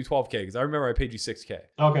offering you 12K because I remember I paid you 6K.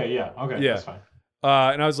 Okay, yeah, that's fine.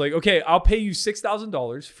 And I was like, okay, I'll pay you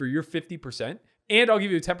 $6,000 for your 50%, and I'll give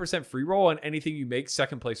you a 10% free roll on anything you make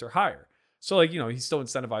second place or higher. So like, he's still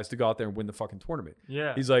incentivized to go out there and win the fucking tournament.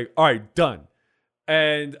 Yeah. He's like, all right, done.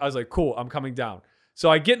 And I was like, cool, I'm coming down. So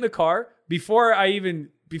I get in the car. Before I even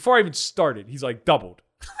before I even started, he's like, doubled.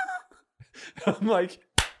 I'm like,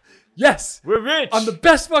 yes, We're rich. I'm the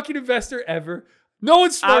best fucking investor ever. No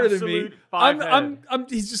one's smarter than me. Absolute five-head.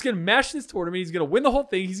 He's just gonna mash this tournament. He's gonna win the whole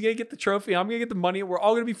thing. He's gonna get the trophy. I'm gonna get the money. And we're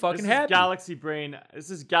all gonna be fucking This happy. is galaxy brain.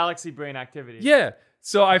 This is galaxy brain activity. Yeah.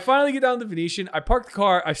 So I finally get down to the Venetian. I park the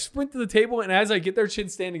car. I sprint to the table, and as I get there, Chin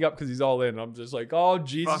standing up because he's all in. I'm just like, oh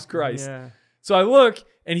Jesus Fuck, Christ. Yeah. So I look,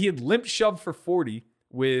 and he had limp shoved for 40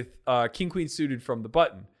 with King Queen suited from the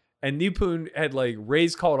button, and Nipun had like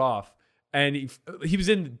raised called off, and he was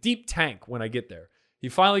in the deep tank when I get there. He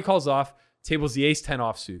finally calls off. Table's the ace 10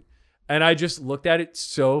 offsuit. And I just looked at it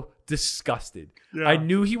so disgusted. Yeah. I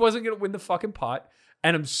knew he wasn't going to win the fucking pot.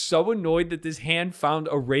 And I'm so annoyed that this hand found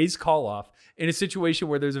a raise call off in a situation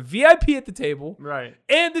where there's a VIP at the table. Right.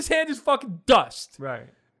 And this hand is fucking dust. Right.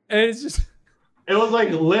 And it's just... It was like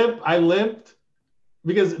limp. I limped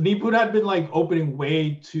because Nipun had been like opening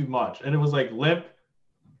way too much. And it was like limp,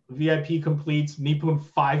 VIP completes, Nipun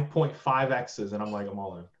 5.5 X's. And I'm like, I'm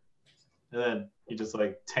all in. And then he just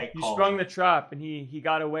like tank You called. sprung the trap, and he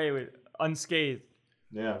got away with unscathed.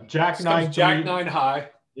 Yeah. Jack 9. Jack 9 high.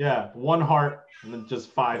 Yeah. 1 heart. And then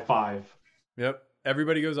just 5-5. Yep.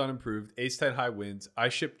 Everybody goes unimproved. Ace 10 high wins. I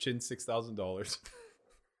ship Chin $6,000.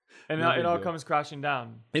 And No it big all deal. comes crashing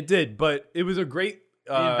down. It did, but it was a great...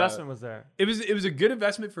 The investment was there. It was a good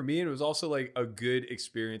investment for me, and it was also like a good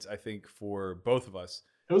experience, I think, for both of us.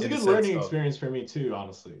 It was a In the good sense learning of- experience for me too,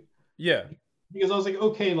 honestly. Yeah. Because I was like,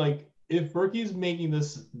 okay, like if Berkey's making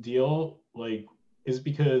this deal, like, is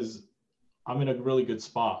because I'm in a really good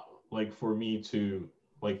spot, like for me to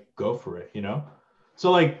like go for it, you know? So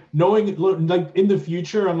like knowing like in the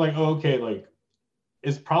future, I'm like, oh, okay, like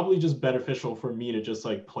it's probably just beneficial for me to just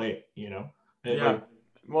like play it, you know? And, Yeah. like,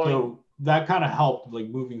 Well, so that kind of helped like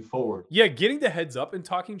moving forward. Yeah, getting the heads up and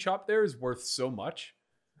talking chop there is worth so much.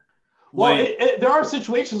 Well, Like- there are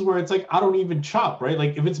situations where it's like I don't even chop, right?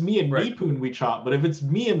 Like if it's me and Right. Nipun, we chop, but if it's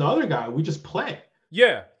me and the other guy, we just play.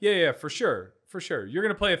 Yeah, for sure. You're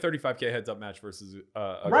gonna play a 35K heads up match versus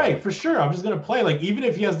a Right, guy. for sure. I'm just gonna play. Like even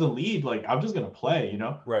if he has the lead, like I'm just gonna play, you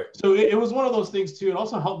know. Right. So it was one of those things too. It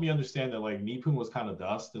also helped me understand that like Nipun was kind of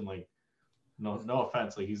dust and like no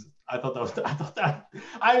offense, like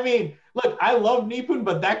I mean, look, I love Nipun,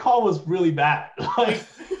 but that call was really bad.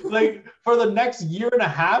 like for the next year and a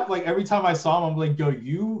half, like every time I saw him, I'm like,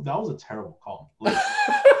 yo, that was a terrible call.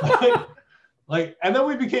 Like, and then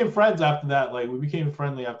we became friends after that. Like we became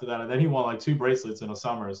friendly after that. And then he won like 2 bracelets in a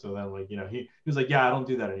summer. So then like, you know, he was like, yeah, I don't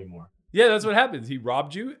do that anymore. Yeah, that's what happens. He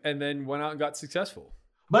robbed you and then went out and got successful.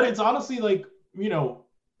 But it's honestly like, you know,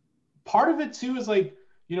 part of it too is like,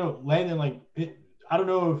 you know, Landon, like, I don't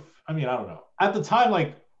know. At the time,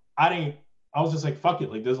 like, I was just like, fuck it.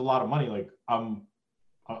 Like, there's a lot of money. Like,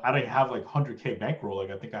 I didn't have like 100K bankroll. Like,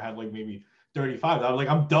 I think I had like maybe 35. I was like,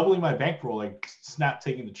 I'm doubling my bankroll, like, snap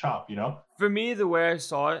taking the chop, you know? for me, the way I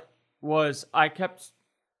saw it was I kept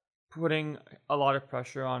putting a lot of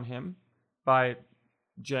pressure on him by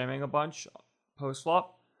jamming a bunch post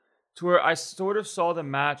flop, to where I sort of saw the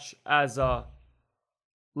match as a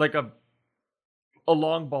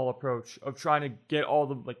long ball approach of trying to get all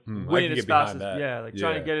the I win can it get as fast behind as that.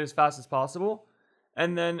 trying Yeah. to get it as fast as possible.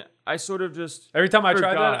 And then I sort of just Every time I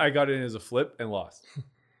tried forgot. that, I got it in as a flip and lost.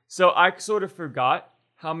 So I sort of forgot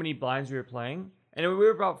how many blinds we were playing, and we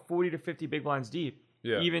were about 40 to 50 big blinds deep,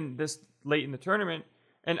 Yeah. even this late in the tournament.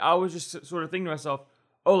 And I was just sort of thinking to myself,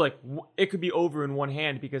 oh, like it could be over in one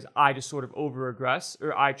hand because I just sort of over aggress,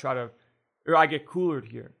 or I get coolered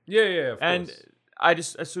here. Yeah, of And course. I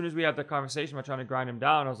just, as soon as we had the conversation about trying to grind him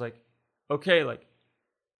down, I was like, okay, like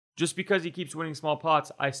just because he keeps winning small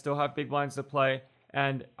pots, I still have big blinds to play.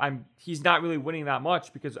 And he's not really winning that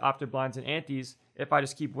much because after blinds and antes, if I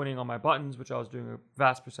just keep winning on my buttons, which I was doing a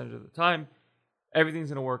vast percentage of the time, everything's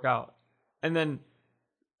going to work out. And then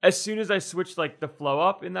as soon as I switched like the flow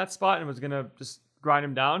up in that spot and was going to just grind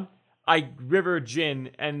him down, I river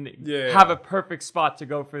gin and have a perfect spot to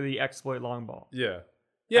go for the exploit long ball. Yeah,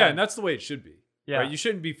 And- and that's the way it should be. Yeah. Right? You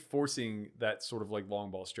shouldn't be forcing that sort of like long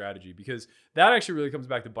ball strategy because that actually really comes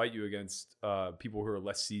back to bite you against people who are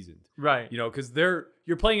less seasoned. Right. You know, because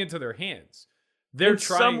you're playing into their hands. They're in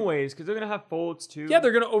trying. some ways, because they're going to have folds too. Yeah,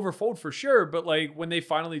 they're gonna overfold for sure. But like when they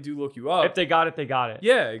finally do look you up, If they got it, they got it.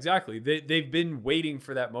 yeah, exactly. They've been waiting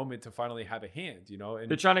for that moment to finally have a hand. You know, and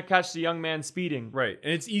They're trying to catch the young man speeding. right,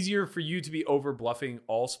 and it's easier for you to be over bluffing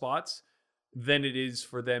all spots than it is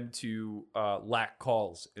for them to lack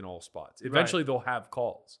calls in all spots. Eventually, they'll have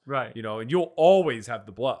calls. Right. You know, and you'll always have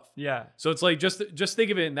the bluff. Yeah. So it's like just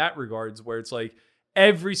think of it in that regards, where it's like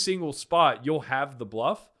every single spot you'll have the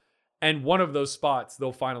bluff, and one of those spots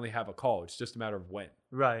they'll finally have a call. It's just a matter of when.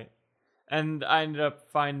 Right. and I ended up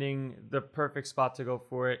finding the perfect spot to go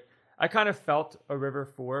for it. I kind of felt a River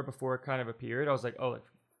 4 before it kind of appeared. I was like, oh, like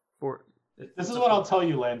 4. This is what I'll tell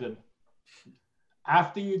you, Landon.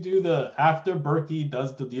 After Berkey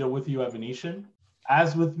does the deal with you at Venetian,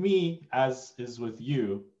 as with me, as is with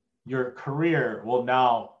you, your career will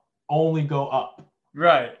now only go up.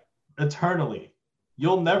 Right. Eternally.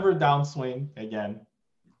 You'll never downswing again.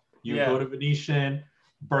 You Yeah. go to Venetian,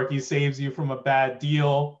 Berkey saves you from a bad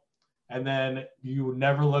deal, and then you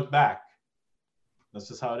never look back. That's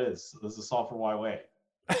just how it is. This is Solve for Why way.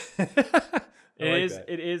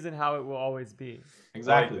 It is and how it will always be.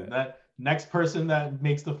 Exactly. Like That next person that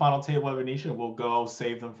makes the final table at Venetian will go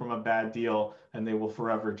save them from a bad deal, and they will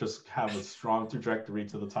forever just have a strong trajectory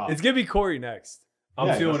to the top. It's gonna be Corey next. I'm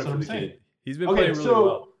Yeah, feeling that's it what for I'm the saying. kid. He's been playing really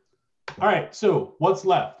well. All right, so what's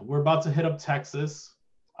left? We're about to hit up Texas,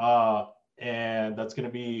 and that's going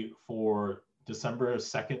to be for December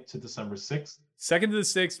 2nd to December 6th. 2nd to the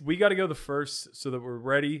 6th, we got to go the 1st so that we're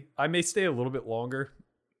ready. I may stay a little bit longer.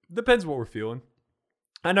 Depends what we're feeling.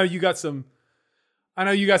 I know you got some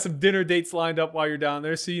dinner dates lined up while you're down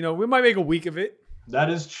there, so we might make a week of it. That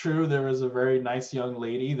is true. There is a very nice young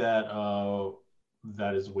lady that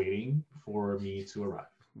is waiting for me to arrive.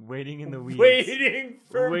 Waiting in the weeds. Waiting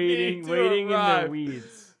for waiting me to arrive. in the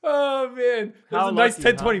weeds. Oh man, there's How a nice lucky,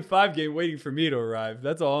 huh? 1025 game waiting for me to arrive.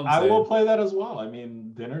 That's all I'm I saying. will play that as well. I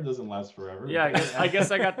mean, dinner doesn't last forever. Yeah, I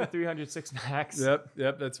guess I got the 306 max. Yep,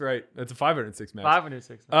 that's right. That's a 506 match.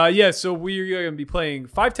 506 max. Yeah, so we're going to be playing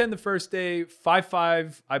 5-10 the first day,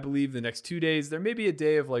 5-5, I believe, the next 2 days. There may be a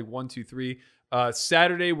day of like 1, 2, 3.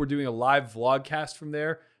 Saturday, we're doing a live vlogcast from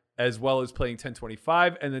there, as well as playing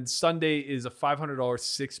 1025. And then Sunday is a $500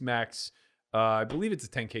 6 max. I believe it's a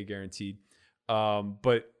 10K guaranteed,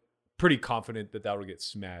 but pretty confident that will get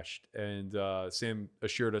smashed. And Sam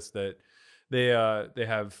assured us that they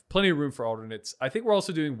have plenty of room for alternates. I think we're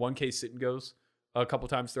also doing 1K sit and goes a couple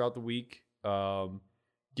times throughout the week.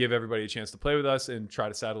 Give everybody a chance to play with us and try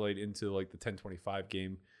to satellite into like the 1025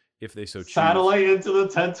 game if they so choose. Satellite into the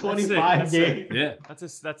 1025 That's game. Yeah.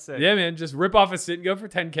 That's it. Yeah, man. Just rip off a sit and go for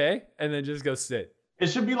 10K and then just go sit. It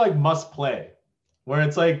should be like must play, where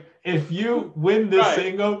it's like if you win this Right.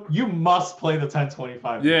 single, you must play the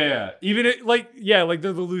 1025. game. Yeah. Even like they're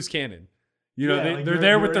the loose cannon. Yeah, like they're you're- there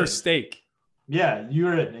you're with their in. stake. Yeah,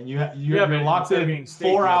 you're in, and you're Yeah, but locked instead of in being staked,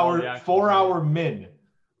 you have all the actions, 4 right? hour min.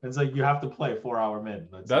 It's like you have to play 4 hour min.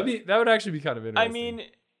 That's it. That would actually be kind of I interesting. mean,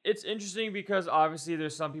 it's interesting because obviously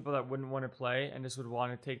there's some people that wouldn't want to play and just would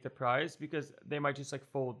want to take the prize because they might just like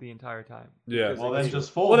fold the entire time. Yeah. Because Well, they- then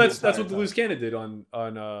just fold. well, the that's entire what the time. loose cannon did on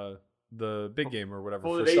the big game or whatever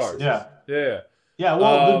Folded for aces. stars. Yeah. Yeah. Yeah,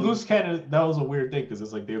 well, Um, the loose cannon, that was a weird thing because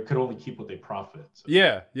it's like they could only keep what they profit. So.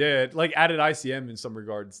 Yeah. Like added ICM in some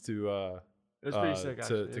regards to It was pretty sick, to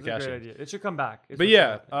actually. It's a cash great in. idea. It should come back. But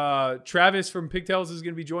yeah, Travis from Pigtails is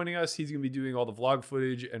going to be joining us. He's going to be doing all the vlog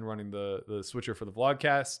footage and running the switcher for the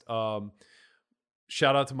vlogcast.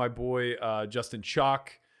 Shout out to my boy Justin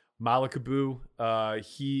Chalk, Malakaboo.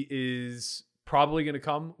 He is probably going to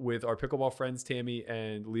come with our pickleball friends Tammy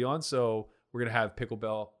and Leon. So we're going to have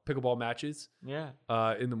pickleball matches Yeah.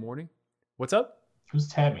 in the morning. What's up? Who's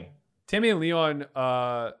Tammy? Tammy and Leon,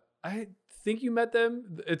 I think you met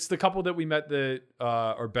them. It's the couple that we met that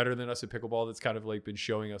are better than us at pickleball that's kind of like been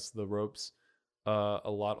showing us the ropes a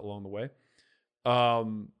lot along the way.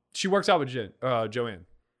 She works out with Joanne.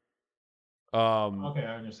 Okay,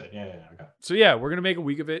 I understand. Yeah, okay. So yeah, we're going to make a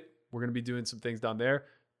week of it. We're going to be doing some things down there.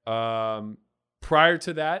 Prior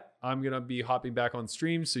to that, I'm going to be hopping back on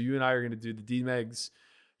stream. So you and I are going to do the D-Megs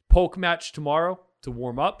Polk match tomorrow to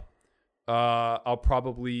warm up. I'll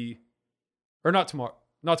probably, or not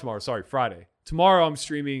tomorrow, sorry, Friday. Tomorrow I'm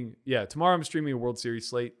streaming a World Series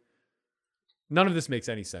slate. None of this makes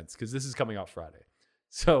any sense because this is coming out Friday.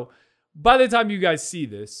 So by the time you guys see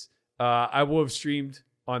this, I will have streamed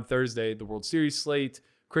on Thursday the World Series slate.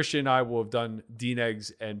 Christian and I will have done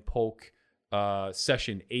D-Negs and Polk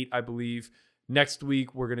session 8, I believe. Next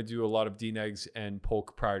week, we're going to do a lot of D-Negs and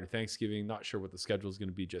Polk prior to Thanksgiving. Not sure what the schedule is going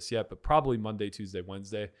to be just yet, but probably Monday, Tuesday,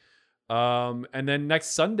 Wednesday. And then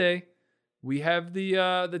next Sunday, we have the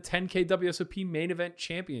 10K WSOP main event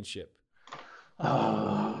championship.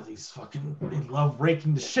 Oh, they love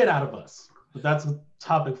raking the shit out of us. But that's a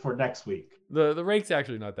topic for next week. The rake's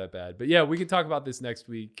actually not that bad. But yeah, we can talk about this next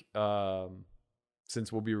week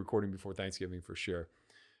since we'll be recording before Thanksgiving for sure.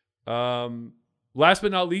 Last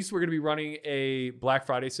but not least, we're going to be running a Black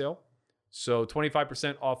Friday sale. So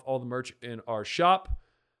 25% off all the merch in our shop.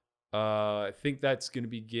 I think that's going to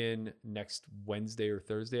begin next Wednesday or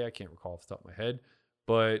Thursday. I can't recall off the top of my head,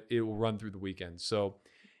 but it will run through the weekend. So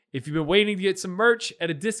If you've been waiting to get some merch at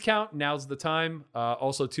a discount, now's the time.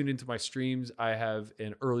 Also, tune into my streams. I have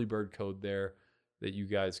an early bird code there that you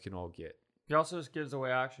guys can all get. He also just gives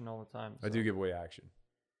away action all the time. I do give away action.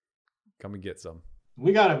 Come and get some.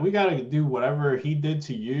 We gotta do whatever he did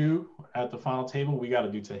to you at the final table. We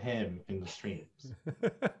gotta do to him in the streams.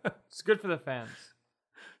 It's good for the fans.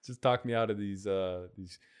 Just talk me out of these.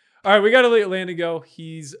 All right, we got to let Landon go.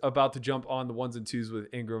 He's about to jump on the 1s and 2s with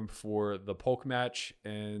Ingram for the Polk match.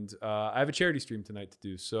 And I have a charity stream tonight to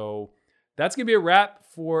do. So that's going to be a wrap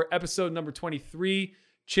for episode number 23.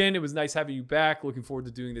 Chin, it was nice having you back. Looking forward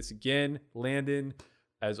to doing this again. Landon,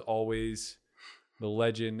 as always, the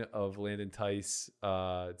legend of Landon Tice.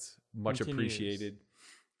 It's much appreciated.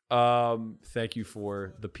 Thank you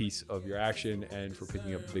for the piece of your action and for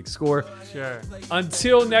picking up a big score. Sure.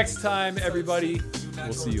 Until next time, everybody,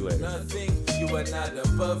 we'll see you later. You are not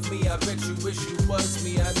above me. I bet you wish you was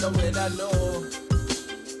me. I know it, I know.